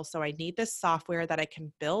portal. So I need this software that I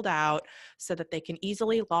can build out so that they can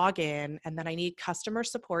easily log in. And then I need customer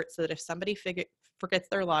support so that if somebody forgets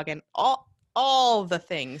their login, all the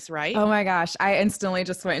things, right? Oh my gosh. I instantly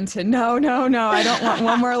just went into no. I don't want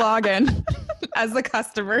one more login as the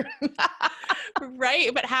customer.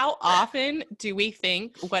 Right. But how often do we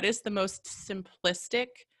think, what is the most simplistic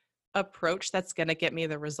approach that's going to get me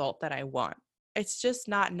the result that I want? It's just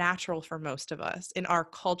not natural for most of us in our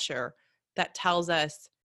culture that tells us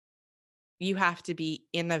you have to be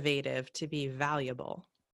innovative to be valuable.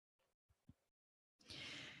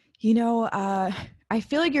 You know, I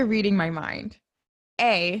feel like you're reading my mind.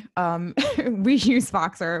 We use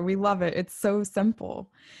Voxer. We love it. It's so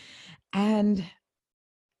simple. And,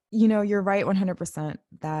 you know, you're right 100%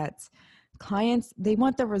 that clients, they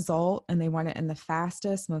want the result and they want it in the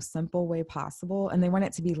fastest, most simple way possible. And they want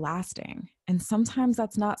it to be lasting. And sometimes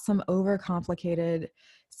that's not some overcomplicated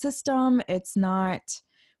system. It's not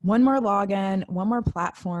one more login, one more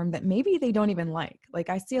platform that maybe they don't even like. Like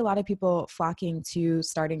I see a lot of people flocking to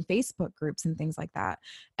starting Facebook groups and things like that.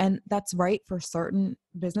 And that's right for certain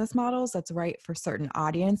business models. That's right for certain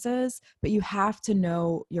audiences, but you have to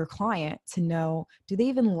know your client to know, do they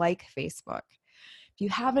even like Facebook? If you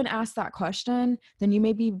haven't asked that question, then you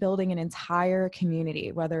may be building an entire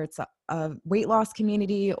community, whether it's a weight loss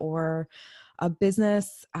community or a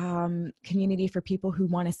business community for people who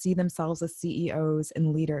want to see themselves as CEOs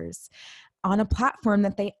and leaders on a platform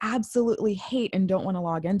that they absolutely hate and don't want to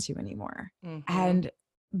log into anymore. Mm-hmm. And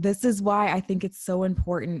this is why I think it's so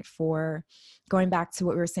important for, going back to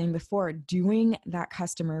what we were saying before, doing that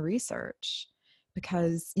customer research,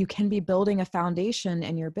 because you can be building a foundation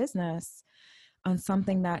in your business on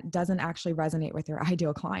something that doesn't actually resonate with your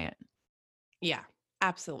ideal client. Yeah,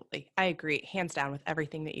 absolutely. I agree hands down with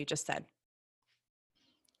everything that you just said.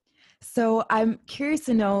 So I'm curious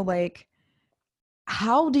to know, like,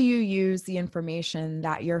 how do you use the information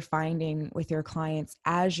that you're finding with your clients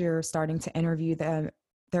as you're starting to interview them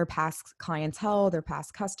their past clientele, their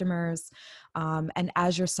past customers. And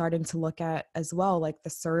as you're starting to look at as well, like the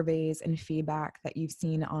surveys and feedback that you've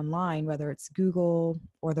seen online, whether it's Google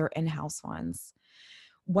or their in-house ones,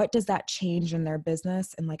 what does that change in their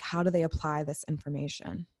business, and like how do they apply this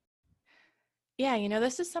information? Yeah,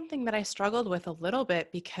 this is something that I struggled with a little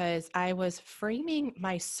bit because I was framing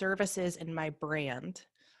my services and my brand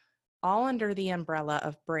all under the umbrella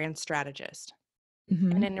of brand strategist. And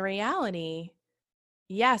Mm-hmm. in reality,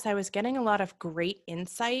 yes, I was getting a lot of great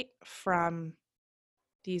insight from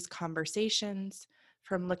these conversations,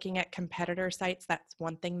 from looking at competitor sites. That's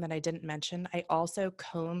one thing that I didn't mention. I also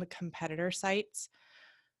comb competitor sites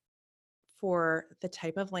for the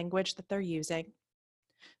type of language that they're using,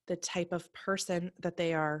 the type of person that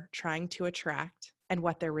they are trying to attract, and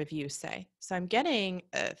what their reviews say. So I'm getting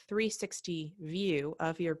a 360 view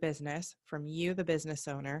of your business from you, the business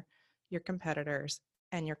owner, your competitors,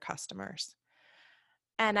 and your customers.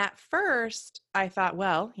 And at first, I thought,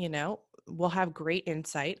 well, we'll have great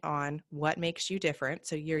insight on what makes you different.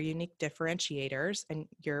 So your unique differentiators and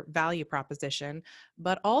your value proposition,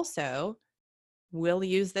 but also we'll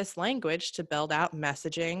use this language to build out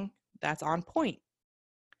messaging that's on point.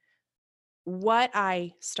 What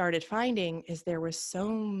I started finding is there was so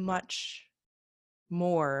much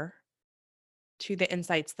more to the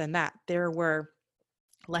insights than that. There were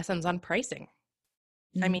lessons on pricing.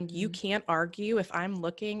 I mean, you can't argue if I'm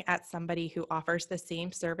looking at somebody who offers the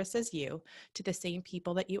same service as you to the same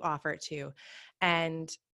people that you offer it to,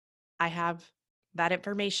 and I have that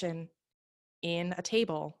information in a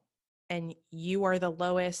table and you are the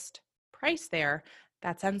lowest price there,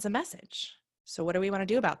 that sends a message. So what do we want to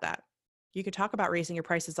do about that? You could talk about raising your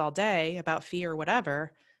prices all day, about fee or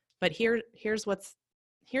whatever, but here's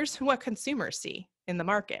what consumers see in the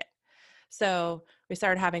market. So we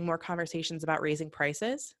started having more conversations about raising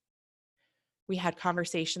prices. We had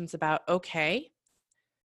conversations about, okay,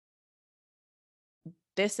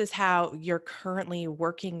 this is how you're currently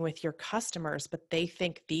working with your customers, but they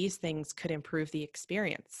think these things could improve the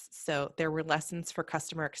experience. So there were lessons for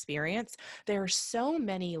customer experience. There are so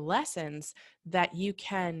many lessons that you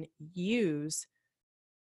can use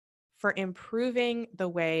for improving the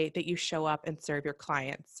way that you show up and serve your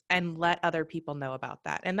clients, and let other people know about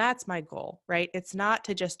that. And that's my goal, right? It's not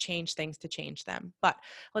to just change things to change them, but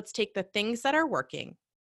let's take the things that are working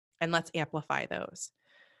and let's amplify those.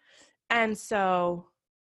 And so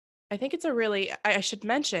I think I should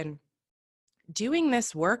mention, doing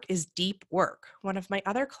this work is deep work. One of my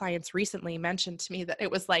other clients recently mentioned to me that it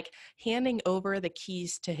was like handing over the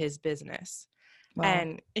keys to his business. Wow.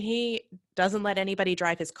 And he doesn't let anybody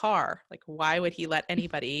drive his car. Like, why would he let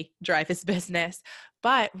anybody drive his business?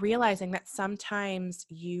 But realizing that sometimes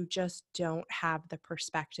you just don't have the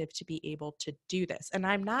perspective to be able to do this. And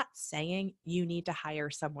I'm not saying you need to hire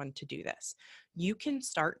someone to do this. You can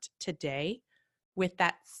start today with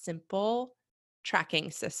that simple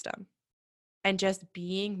tracking system and just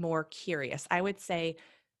being more curious. I would say,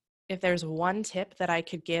 if there's one tip that I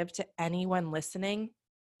could give to anyone listening,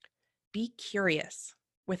 be curious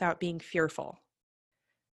without being fearful.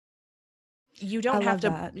 You I don't have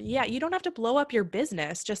love to, that. you don't have to blow up your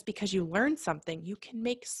business just because you learned something. You can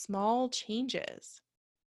make small changes.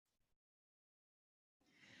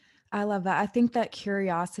 I love that. I think that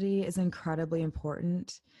curiosity is incredibly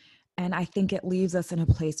important. And I think it leaves us in a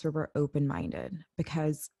place where we're open-minded,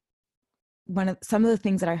 because some of the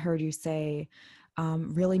things that I heard you say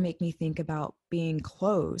really make me think about being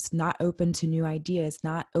closed, not open to new ideas,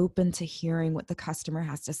 not open to hearing what the customer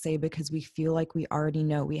has to say because we feel like we already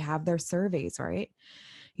know. We have their surveys, right?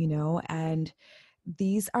 And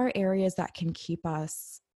these are areas that can keep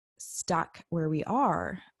us stuck where we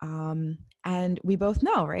are. And we both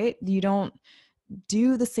know, right? You don't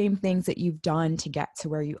do the same things that you've done to get to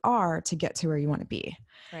where you are to get to where you want to be.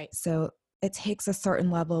 Right. So it takes a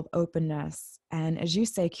certain level of openness. And as you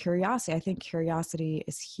say, curiosity, I think curiosity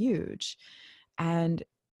is huge. And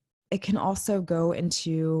it can also go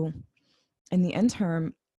into, in the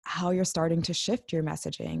interim, how you're starting to shift your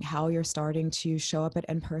messaging, how you're starting to show up at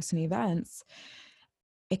in-person events.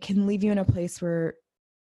 It can leave you in a place where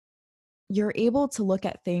you're able to look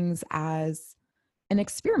at things as an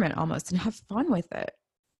experiment almost and have fun with it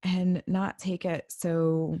and not take it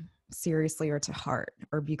so seriously or to heart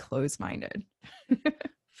or be closed-minded.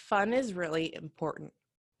 Fun is really important,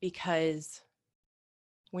 because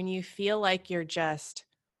when you feel like you're just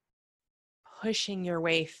pushing your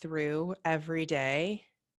way through every day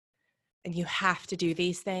and you have to do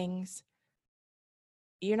these things,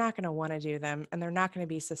 you're not going to want to do them and they're not going to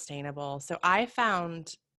be sustainable. So I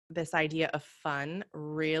found this idea of fun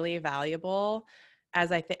really valuable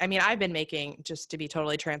I've been making, just to be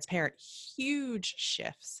totally transparent, huge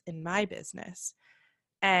shifts in my business.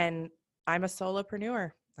 And I'm a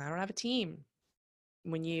solopreneur. I don't have a team.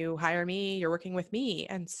 When you hire me, you're working with me.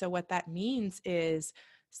 And so what that means is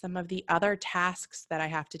some of the other tasks that I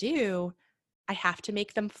have to do, I have to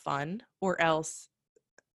make them fun, or else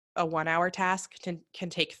a 1 hour task can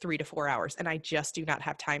take 3 to 4 hours. And I just do not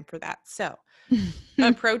have time for that. So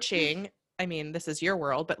approaching, this is your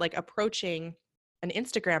world, but like approaching an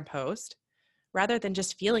Instagram post, rather than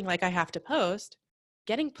just feeling like I have to post,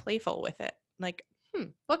 getting playful with it. Like,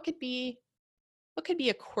 what could be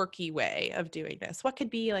a quirky way of doing this? What could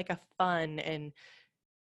be like a fun and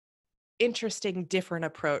interesting, different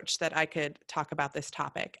approach that I could talk about this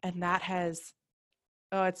topic? And that has,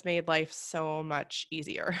 it's made life so much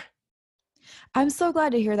easier. I'm so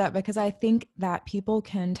glad to hear that, because I think that people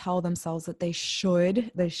can tell themselves that they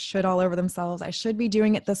should all over themselves. I should be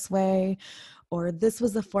doing it this way, or this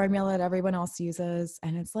was the formula that everyone else uses.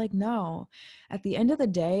 And it's like, no, at the end of the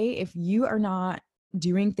day, if you are not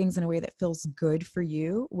doing things in a way that feels good for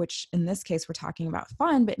you, which in this case, we're talking about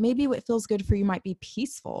fun, but maybe what feels good for you might be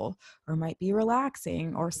peaceful, or might be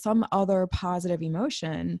relaxing, or some other positive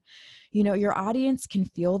emotion, your audience can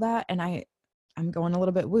feel that. And I'm going a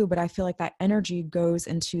little bit woo, but I feel like that energy goes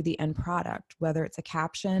into the end product, whether it's a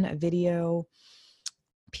caption, a video,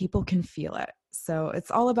 people can feel it. So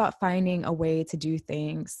it's all about finding a way to do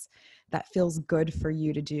things that feels good for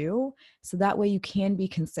you to do. So that way you can be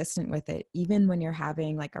consistent with it, even when you're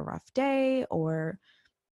having like a rough day, or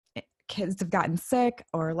kids have gotten sick,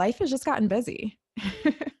 or life has just gotten busy.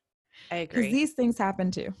 I Because agree. these things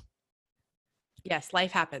happen too. Yes,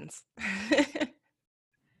 life happens.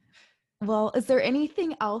 Well, is there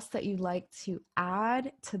anything else that you'd like to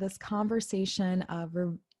add to this conversation of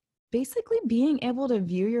basically being able to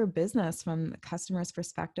view your business from the customer's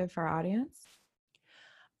perspective for our audience?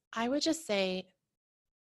 I would just say,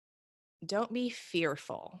 don't be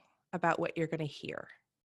fearful about what you're going to hear.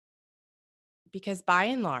 Because by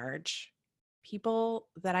and large, people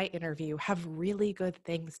that I interview have really good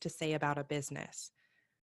things to say about a business.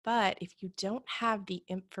 But if you don't have the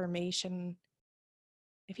information,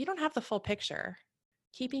 if you don't have the full picture,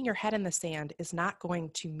 keeping your head in the sand is not going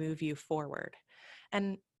to move you forward.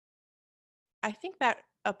 And I think that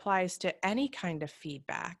applies to any kind of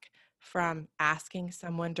feedback, from asking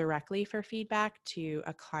someone directly for feedback, to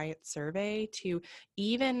a client survey, to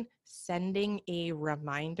even sending a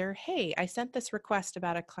reminder. Hey, I sent this request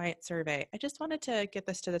about a client survey. I just wanted to get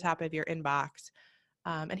this to the top of your inbox.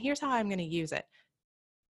 And here's how I'm going to use it.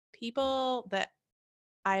 People that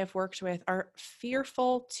I have worked with are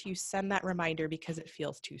fearful to send that reminder because it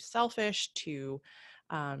feels too selfish, too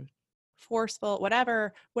forceful,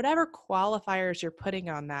 whatever qualifiers you're putting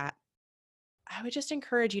on that. I would just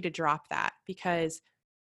encourage you to drop that, because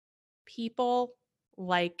people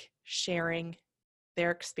like sharing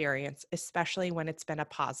their experience, especially when it's been a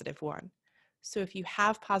positive one. So if you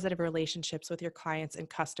have positive relationships with your clients and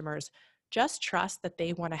customers, just trust that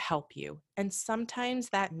they want to help you. And sometimes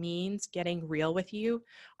that means getting real with you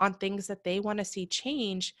on things that they want to see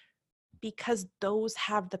change, because those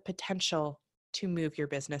have the potential to move your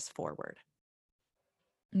business forward.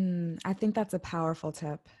 I think that's a powerful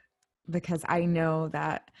tip, because I know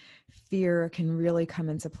that fear can really come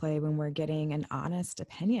into play when we're getting an honest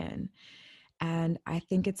opinion. And I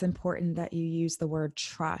think it's important that you use the word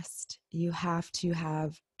trust. You have to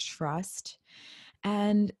have trust.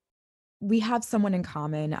 And we have someone in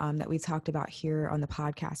common that we talked about here on the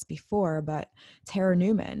podcast before, but Tara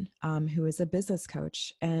Newman, who is a business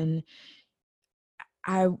coach. And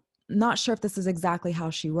I'm not sure if this is exactly how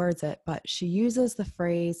she words it, but she uses the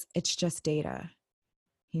phrase, it's just data.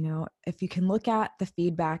 If you can look at the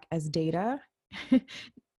feedback as data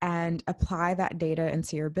and apply that data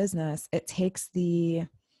into your business, it takes the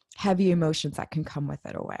heavy emotions that can come with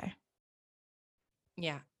it away.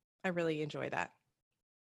 Yeah, I really enjoy that.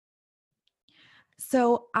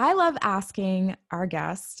 So I love asking our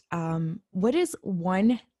guests, what is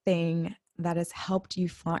one thing that has helped you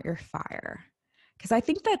flaunt your fire? Because I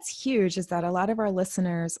think that's huge, is that a lot of our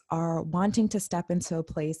listeners are wanting to step into a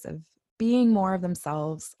place of being more of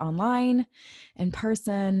themselves online, in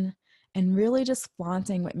person, and really just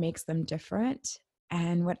flaunting what makes them different.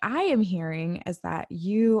 And what I am hearing is that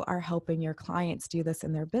you are helping your clients do this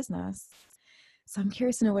in their business. So I'm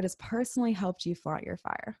curious to know what has personally helped you flaunt your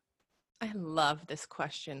fire. I love this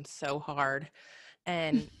question so hard.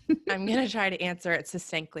 And I'm going to try to answer it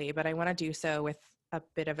succinctly, but I want to do so with a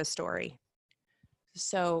bit of a story.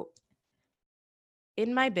 So,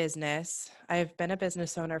 in my business, I've been a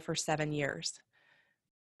business owner for 7 years.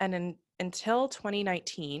 And until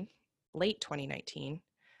 2019, late 2019,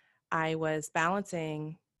 I was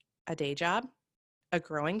balancing a day job, a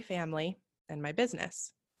growing family, and my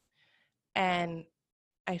business. And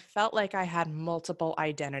I felt like I had multiple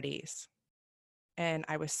identities. And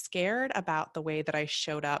I was scared about the way that I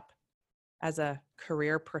showed up as a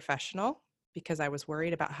career professional because I was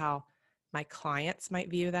worried about how my clients might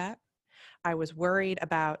view that. I was worried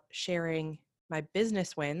about sharing my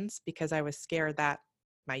business wins because I was scared that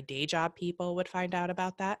my day job people would find out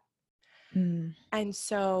about that. Mm. And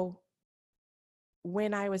so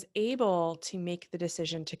when I was able to make the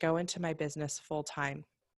decision to go into my business full time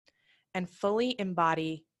and fully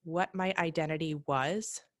embody what my identity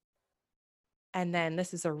was, and then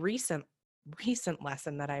this is a recent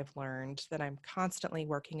lesson that I've learned that I'm constantly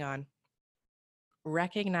working on,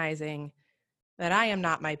 recognizing that I am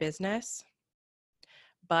not my business,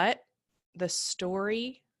 but the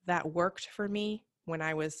story that worked for me when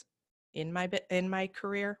I was in my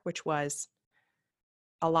career, which was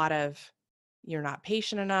a lot of you're not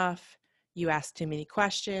patient enough, you ask too many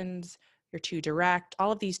questions, you're too direct,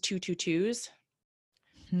 all of these twos.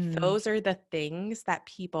 Those are the things that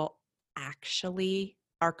people actually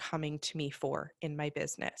are coming to me for in my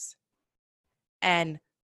business. And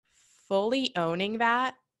fully owning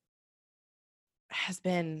that has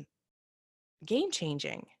been game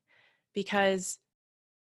changing because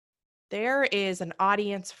there is an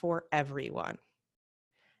audience for everyone.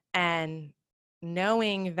 And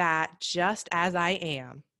knowing that just as I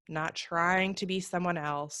am, not trying to be someone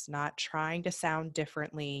else, not trying to sound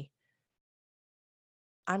differently,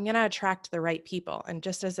 I'm going to attract the right people. And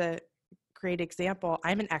just as a great example,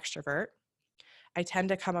 I'm an extrovert. I tend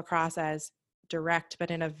to come across as direct,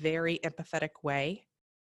 but in a very empathetic way.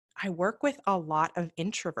 I work with a lot of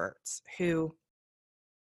introverts who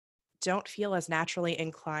don't feel as naturally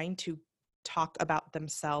inclined to talk about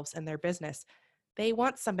themselves and their business. They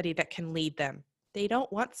want somebody that can lead them. They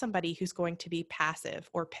don't want somebody who's going to be passive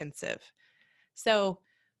or pensive. So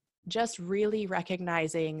just really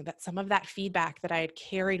recognizing that some of that feedback that I had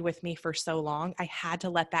carried with me for so long, I had to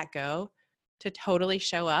let that go to totally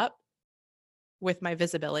show up with my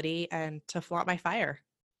visibility and to flaunt my fire.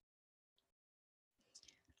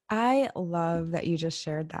 I love that you just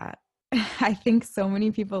shared that. I think so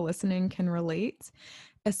many people listening can relate,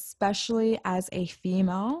 especially as a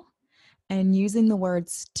female. And using the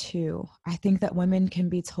words too, I think that women can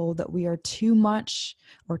be told that we are too much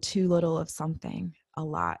or too little of something a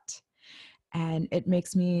lot. And it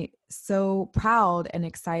makes me so proud and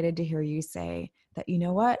excited to hear you say that, you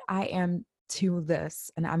know what, I am to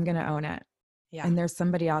this and I'm going to own it. Yeah. And there's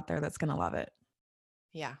somebody out there that's going to love it.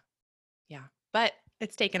 Yeah. Yeah. But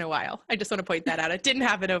it's taken a while. I just want to point that out. It didn't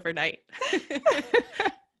happen overnight.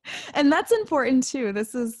 And that's important too.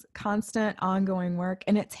 This is constant, ongoing work,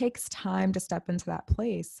 and it takes time to step into that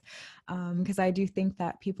place. Because I do think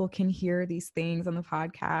that people can hear these things on the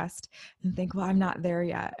podcast and think, well, I'm not there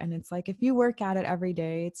yet. And it's like, if you work at it every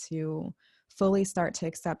day to fully start to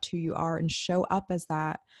accept who you are and show up as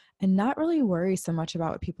that and not really worry so much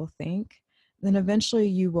about what people think, then eventually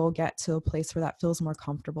you will get to a place where that feels more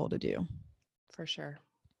comfortable to do. For sure.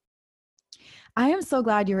 I am so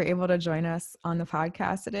glad you were able to join us on the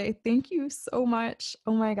podcast today. Thank you so much.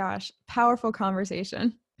 Oh my gosh, powerful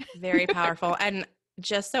conversation. Very powerful. And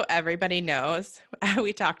just so everybody knows,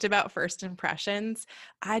 we talked about first impressions.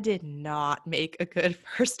 I did not make a good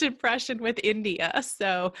first impression with India.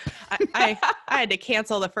 So I had to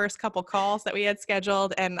cancel the first couple calls that we had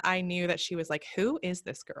scheduled. And I knew that she was like, who is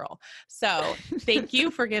this girl? So thank you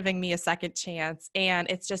for giving me a second chance. And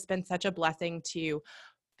it's just been such a blessing to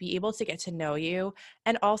be able to get to know you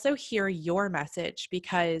and also hear your message,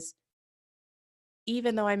 because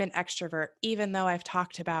even though I'm an extrovert, even though I've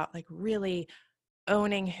talked about like really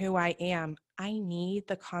owning who I am, I need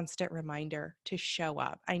the constant reminder to show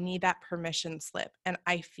up. I need that permission slip. And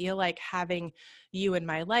I feel like having you in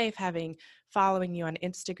my life, following you on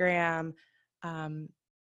Instagram,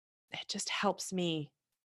 it just helps me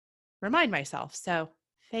remind myself. So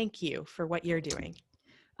thank you for what you're doing.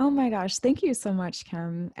 Oh my gosh, thank you so much,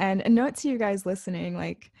 Kim. And a note to you guys listening,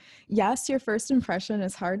 like, yes, your first impression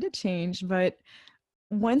is hard to change, but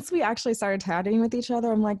once we actually started chatting with each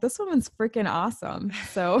other, I'm like, this woman's freaking awesome.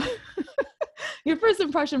 So your first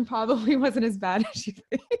impression probably wasn't as bad as you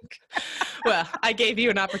think. Well, I gave you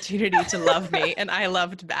an opportunity to love me and I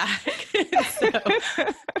loved back.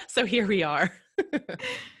 So here we are.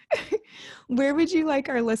 Where would you like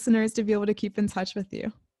our listeners to be able to keep in touch with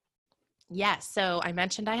you? Yes. So I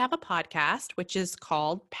mentioned I have a podcast, which is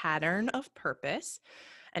called Pattern of Purpose.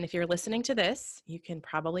 And if you're listening to this, you can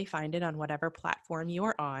probably find it on whatever platform you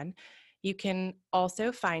are on. You can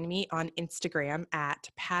also find me on Instagram at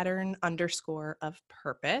pattern_of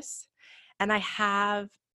purpose. And I have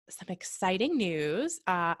some exciting news.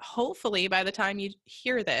 Hopefully, by the time you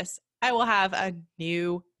hear this, I will have a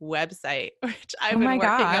new website, which I've been working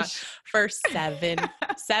on for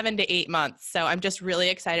 7 to 8 months. So I'm just really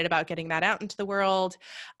excited about getting that out into the world,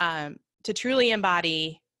 to truly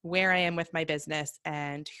embody where I am with my business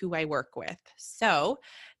and who I work with. So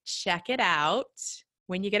check it out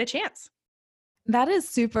when you get a chance. That is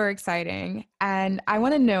super exciting. And I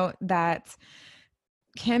want to note that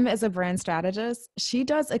Kim is a brand strategist. She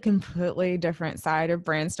does a completely different side of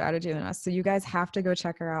brand strategy than us. So you guys have to go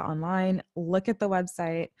check her out online. Look at the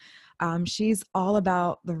website. She's all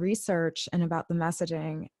about the research and about the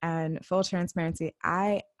messaging. And full transparency,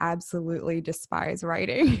 I absolutely despise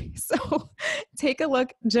writing. So take a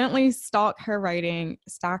look, gently stalk her writing,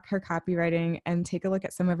 stalk her copywriting, and take a look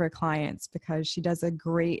at some of her clients, because she does a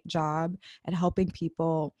great job at helping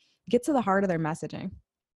people get to the heart of their messaging.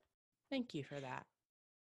 Thank you for that.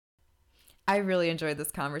 I really enjoyed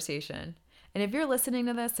this conversation. And if you're listening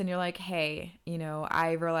to this and you're like, hey,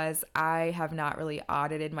 I realize I have not really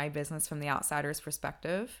audited my business from the outsider's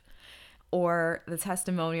perspective, or the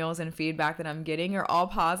testimonials and feedback that I'm getting are all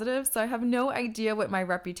positive, so I have no idea what my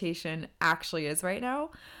reputation actually is right now,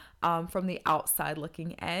 from the outside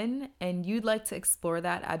looking in, and you'd like to explore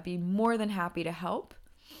that, I'd be more than happy to help.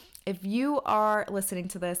 If you are listening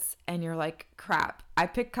to this and you're like, crap, I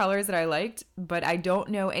picked colors that I liked, but I don't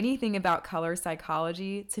know anything about color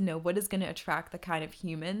psychology to know what is going to attract the kind of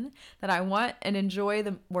human that I want and enjoy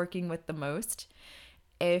working with the most.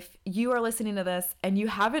 If you are listening to this and you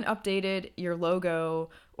haven't updated your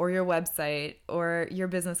logo or your website or your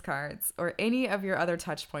business cards or any of your other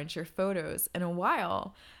touch points, your photos, in a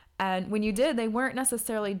while, and when you did, they weren't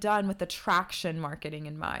necessarily done with the traction marketing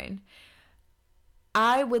in mind,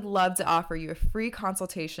 I would love to offer you a free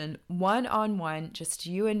consultation, one-on-one, just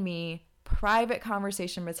you and me, private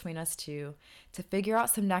conversation between us two, to figure out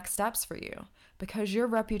some next steps for you, because your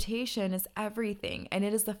reputation is everything, and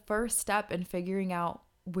it is the first step in figuring out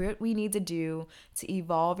what we need to do to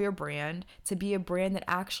evolve your brand, to be a brand that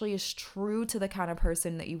actually is true to the kind of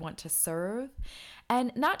person that you want to serve.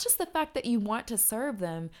 And not just the fact that you want to serve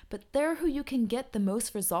them, but they're who you can get the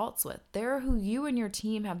most results with. They're who you and your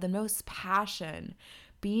team have the most passion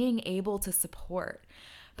being able to support.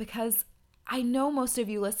 Because I know most of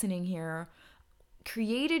you listening here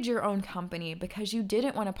created your own company because you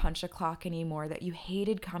didn't want to punch a clock anymore that you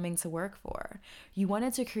hated coming to work for. You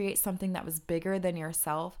wanted to create something that was bigger than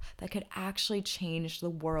yourself, that could actually change the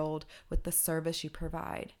world with the service you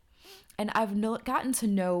provide. And I've gotten to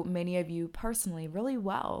know many of you personally really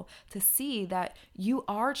well to see that you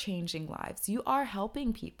are changing lives. You are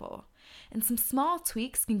helping people. And some small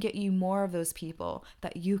tweaks can get you more of those people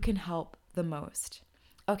that you can help the most.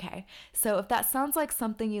 Okay, so if that sounds like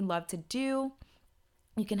something you'd love to do,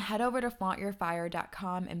 you can head over to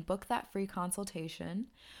flauntyourfire.com and book that free consultation,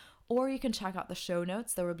 or you can check out the show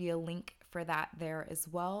notes. There will be a link for that there as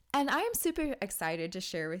well. And I am super excited to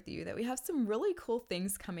share with you that we have some really cool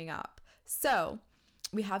things coming up. So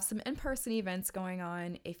we have some in-person events going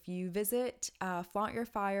on. If you visit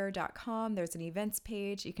flauntyourfire.com, there's an events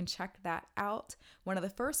page. You can check that out. One of the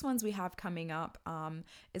first ones we have coming up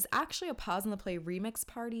is actually a Pause on the Play remix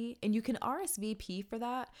party, and you can RSVP for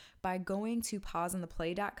that by going to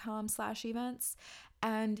pauseontheplay.com/events.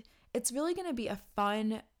 And it's really going to be a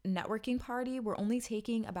fun networking party. We're only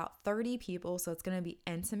taking about 30 people, so it's going to be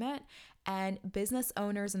intimate. And business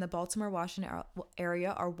owners in the Baltimore, Washington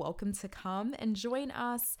area are welcome to come and join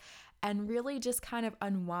us and really just kind of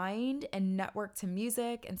unwind and network to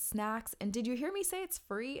music and snacks. And did you hear me say it's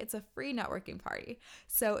free? It's a free networking party.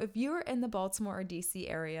 So if you're in the Baltimore or DC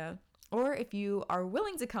area, or if you are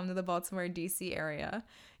willing to come to the Baltimore or DC area,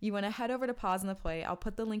 you want to head over to Pause on the Play. I'll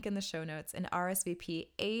put the link in the show notes, and RSVP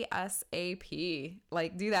ASAP.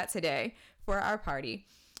 Like, do that today for our party.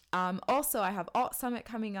 Also, I have Alt Summit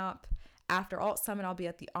coming up. After Alt Summit, I'll be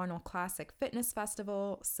at the Arnold Classic Fitness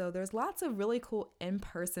Festival. So there's lots of really cool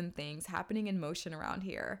in-person things happening in motion around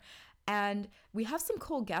here. And we have some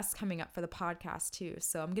cool guests coming up for the podcast too.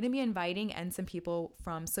 So I'm going to be inviting in some people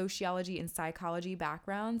from sociology and psychology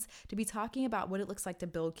backgrounds to be talking about what it looks like to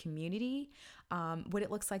build community, what it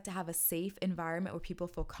looks like to have a safe environment where people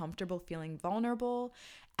feel comfortable feeling vulnerable,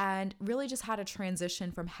 and really just how to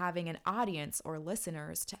transition from having an audience or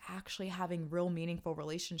listeners to actually having real meaningful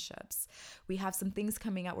relationships. We have some things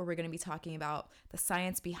coming out where we're going to be talking about the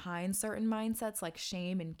science behind certain mindsets like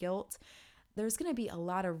shame and guilt, there's going to be a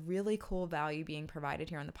lot of really cool value being provided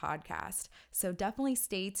here on the podcast. So definitely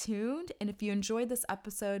stay tuned. And if you enjoyed this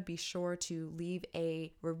episode, be sure to leave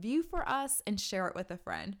a review for us and share it with a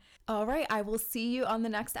friend. All right, I will see you on the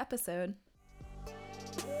next episode.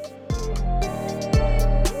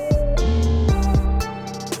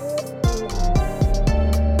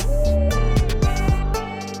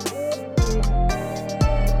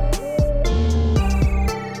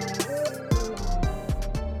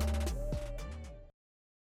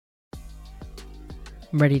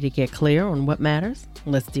 Ready to get clear on what matters?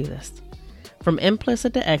 Let's do this. From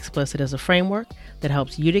implicit to explicit is a framework that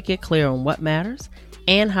helps you to get clear on what matters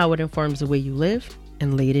and how it informs the way you live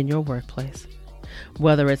and lead in your workplace.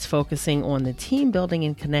 Whether it's focusing on the team building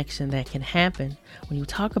and connection that can happen when you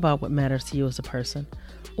talk about what matters to you as a person,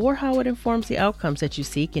 or how it informs the outcomes that you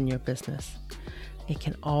seek in your business, it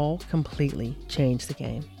can all completely change the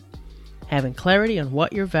game. Having clarity on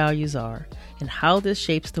what your values are and how this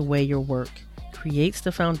shapes the way your work creates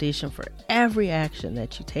the foundation for every action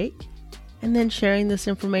that you take, and then sharing this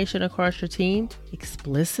information across your team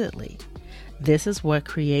explicitly. This is what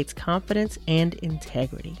creates confidence and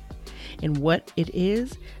integrity in what it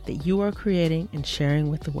is that you are creating and sharing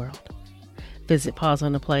with the world. Visit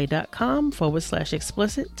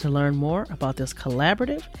pauseontheplay.com/explicit to learn more about this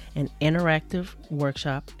collaborative and interactive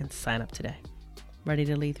workshop and sign up today. Ready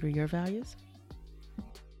to lead through your values?